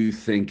do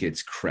think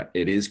it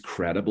is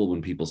credible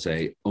when people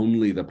say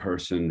only the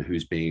person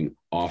who's being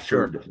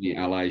offered the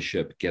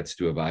allyship gets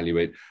to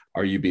evaluate,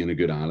 are you being a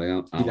good ally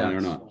or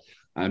not?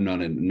 I'm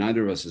not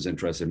neither of us is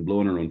interested in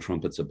blowing our own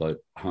trumpets about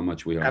how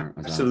much we are.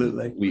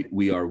 Absolutely.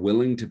 We are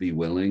willing to be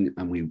willing,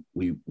 and we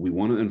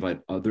want to invite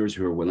others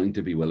who are willing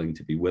to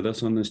be with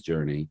us on this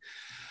journey.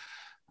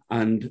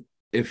 And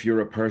if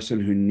you're a person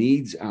who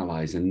needs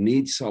allies and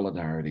needs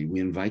solidarity, we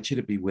invite you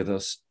to be with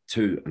us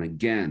too. And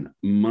again,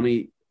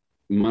 money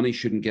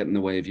shouldn't get in the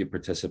way of you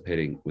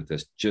participating with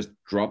this. Just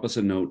drop us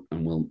a note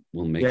and we'll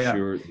make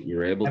sure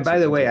you're able to. And by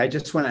the way, I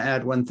just want to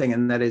add one thing,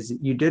 and that is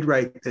you did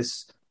write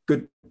this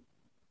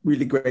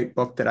really great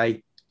book that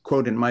I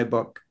quote in my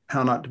book,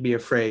 How Not to Be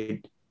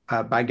Afraid,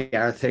 by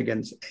Gareth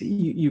Higgins.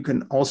 You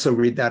can also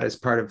read that as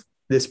part of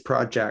this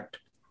project.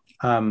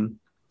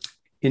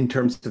 In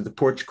terms of the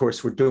Porch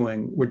course we're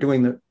doing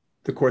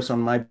the course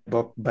on my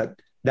book, but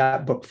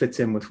that book fits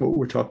in with what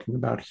we're talking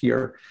about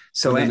here.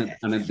 So, and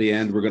at the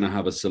end, we're going to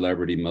have a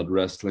celebrity mud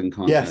wrestling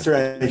contest. Yes,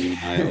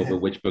 right. Over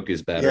which book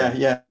is better.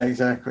 Yeah,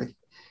 exactly.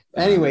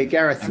 Anyway,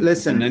 Gareth,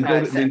 listen. And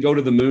then go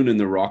to the moon in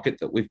the rocket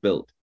that we've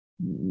built.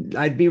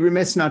 I'd be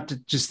remiss not to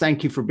just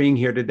thank you for being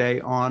here today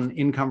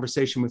In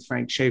Conversation with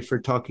Frank Schaeffer,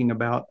 talking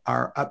about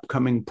our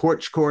upcoming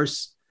Porch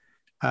course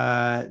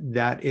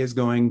that is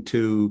going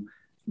to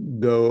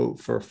go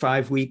for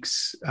 5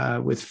 weeks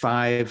with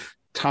 5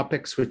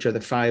 topics, which are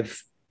the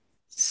 5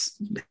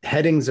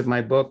 headings of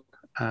my book,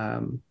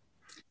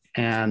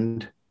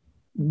 and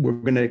we're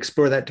going to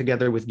explore that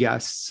together with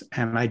guests,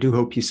 and I do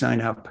hope you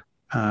sign up,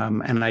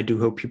 and I do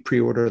hope you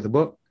pre-order the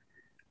book,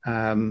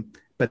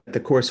 but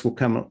the course will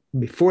come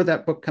before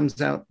that book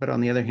comes out. But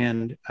on the other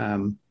hand,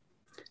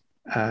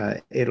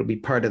 it'll be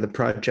part of the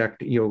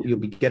project. You'll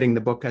be getting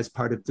the book as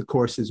part of the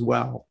course as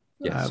well.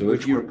 So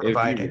if you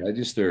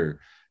register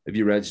at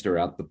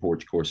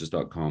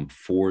theporchcourses.com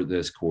for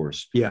this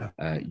course,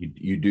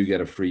 you do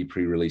get a free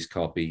pre-release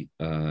copy,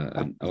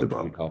 an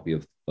upcoming copy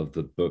of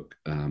the book.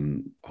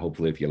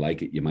 Hopefully, if you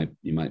like it, you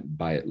might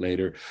buy it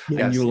later.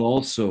 Yes. And you'll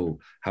also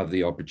have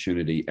the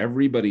opportunity.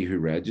 Everybody who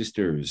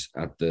registers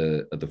at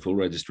the full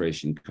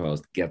registration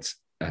cost gets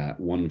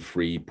one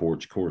free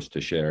Porch course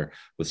to share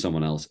with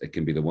someone else. It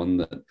can be the one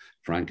that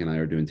Frank and I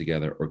are doing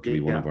together, or it can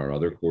be one of our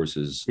other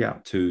courses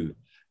too.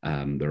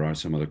 There are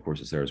some other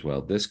courses there as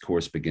well. This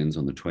course begins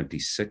on the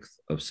 26th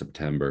of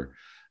September.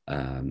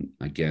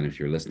 Again, if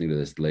you're listening to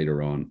this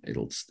later on,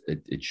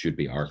 it should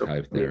be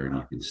archived there, and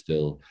you can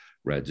still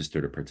register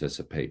to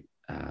participate.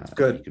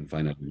 Good. You can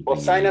find out. Well,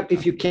 sign up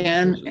if you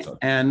can,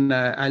 and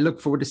I look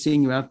forward to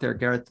seeing you out there,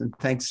 Gareth. And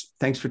thanks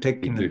for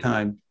taking the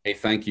time. Hey,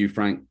 thank you,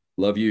 Frank.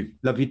 Love you.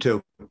 Love you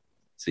too.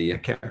 See you.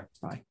 Take care.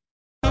 Bye.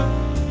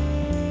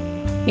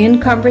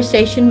 In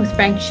Conversation with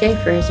Frank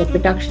Schaeffer is a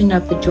production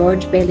of the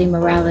George Bailey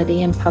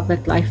Morality and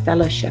Public Life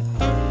Fellowship.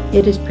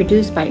 It is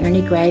produced by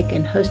Ernie Gregg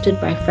and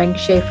hosted by Frank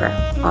Schaeffer,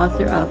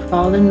 author of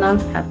Fall in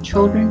Love, Have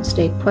Children,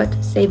 Stay Put,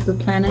 Save the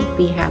Planet,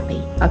 Be Happy,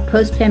 a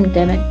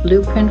post-pandemic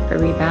blueprint for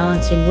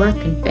rebalancing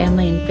work and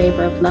family in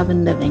favor of love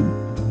and living.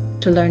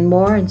 To learn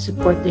more and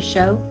support the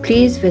show,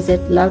 please visit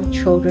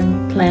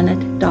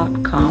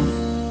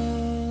lovechildrenplanet.com.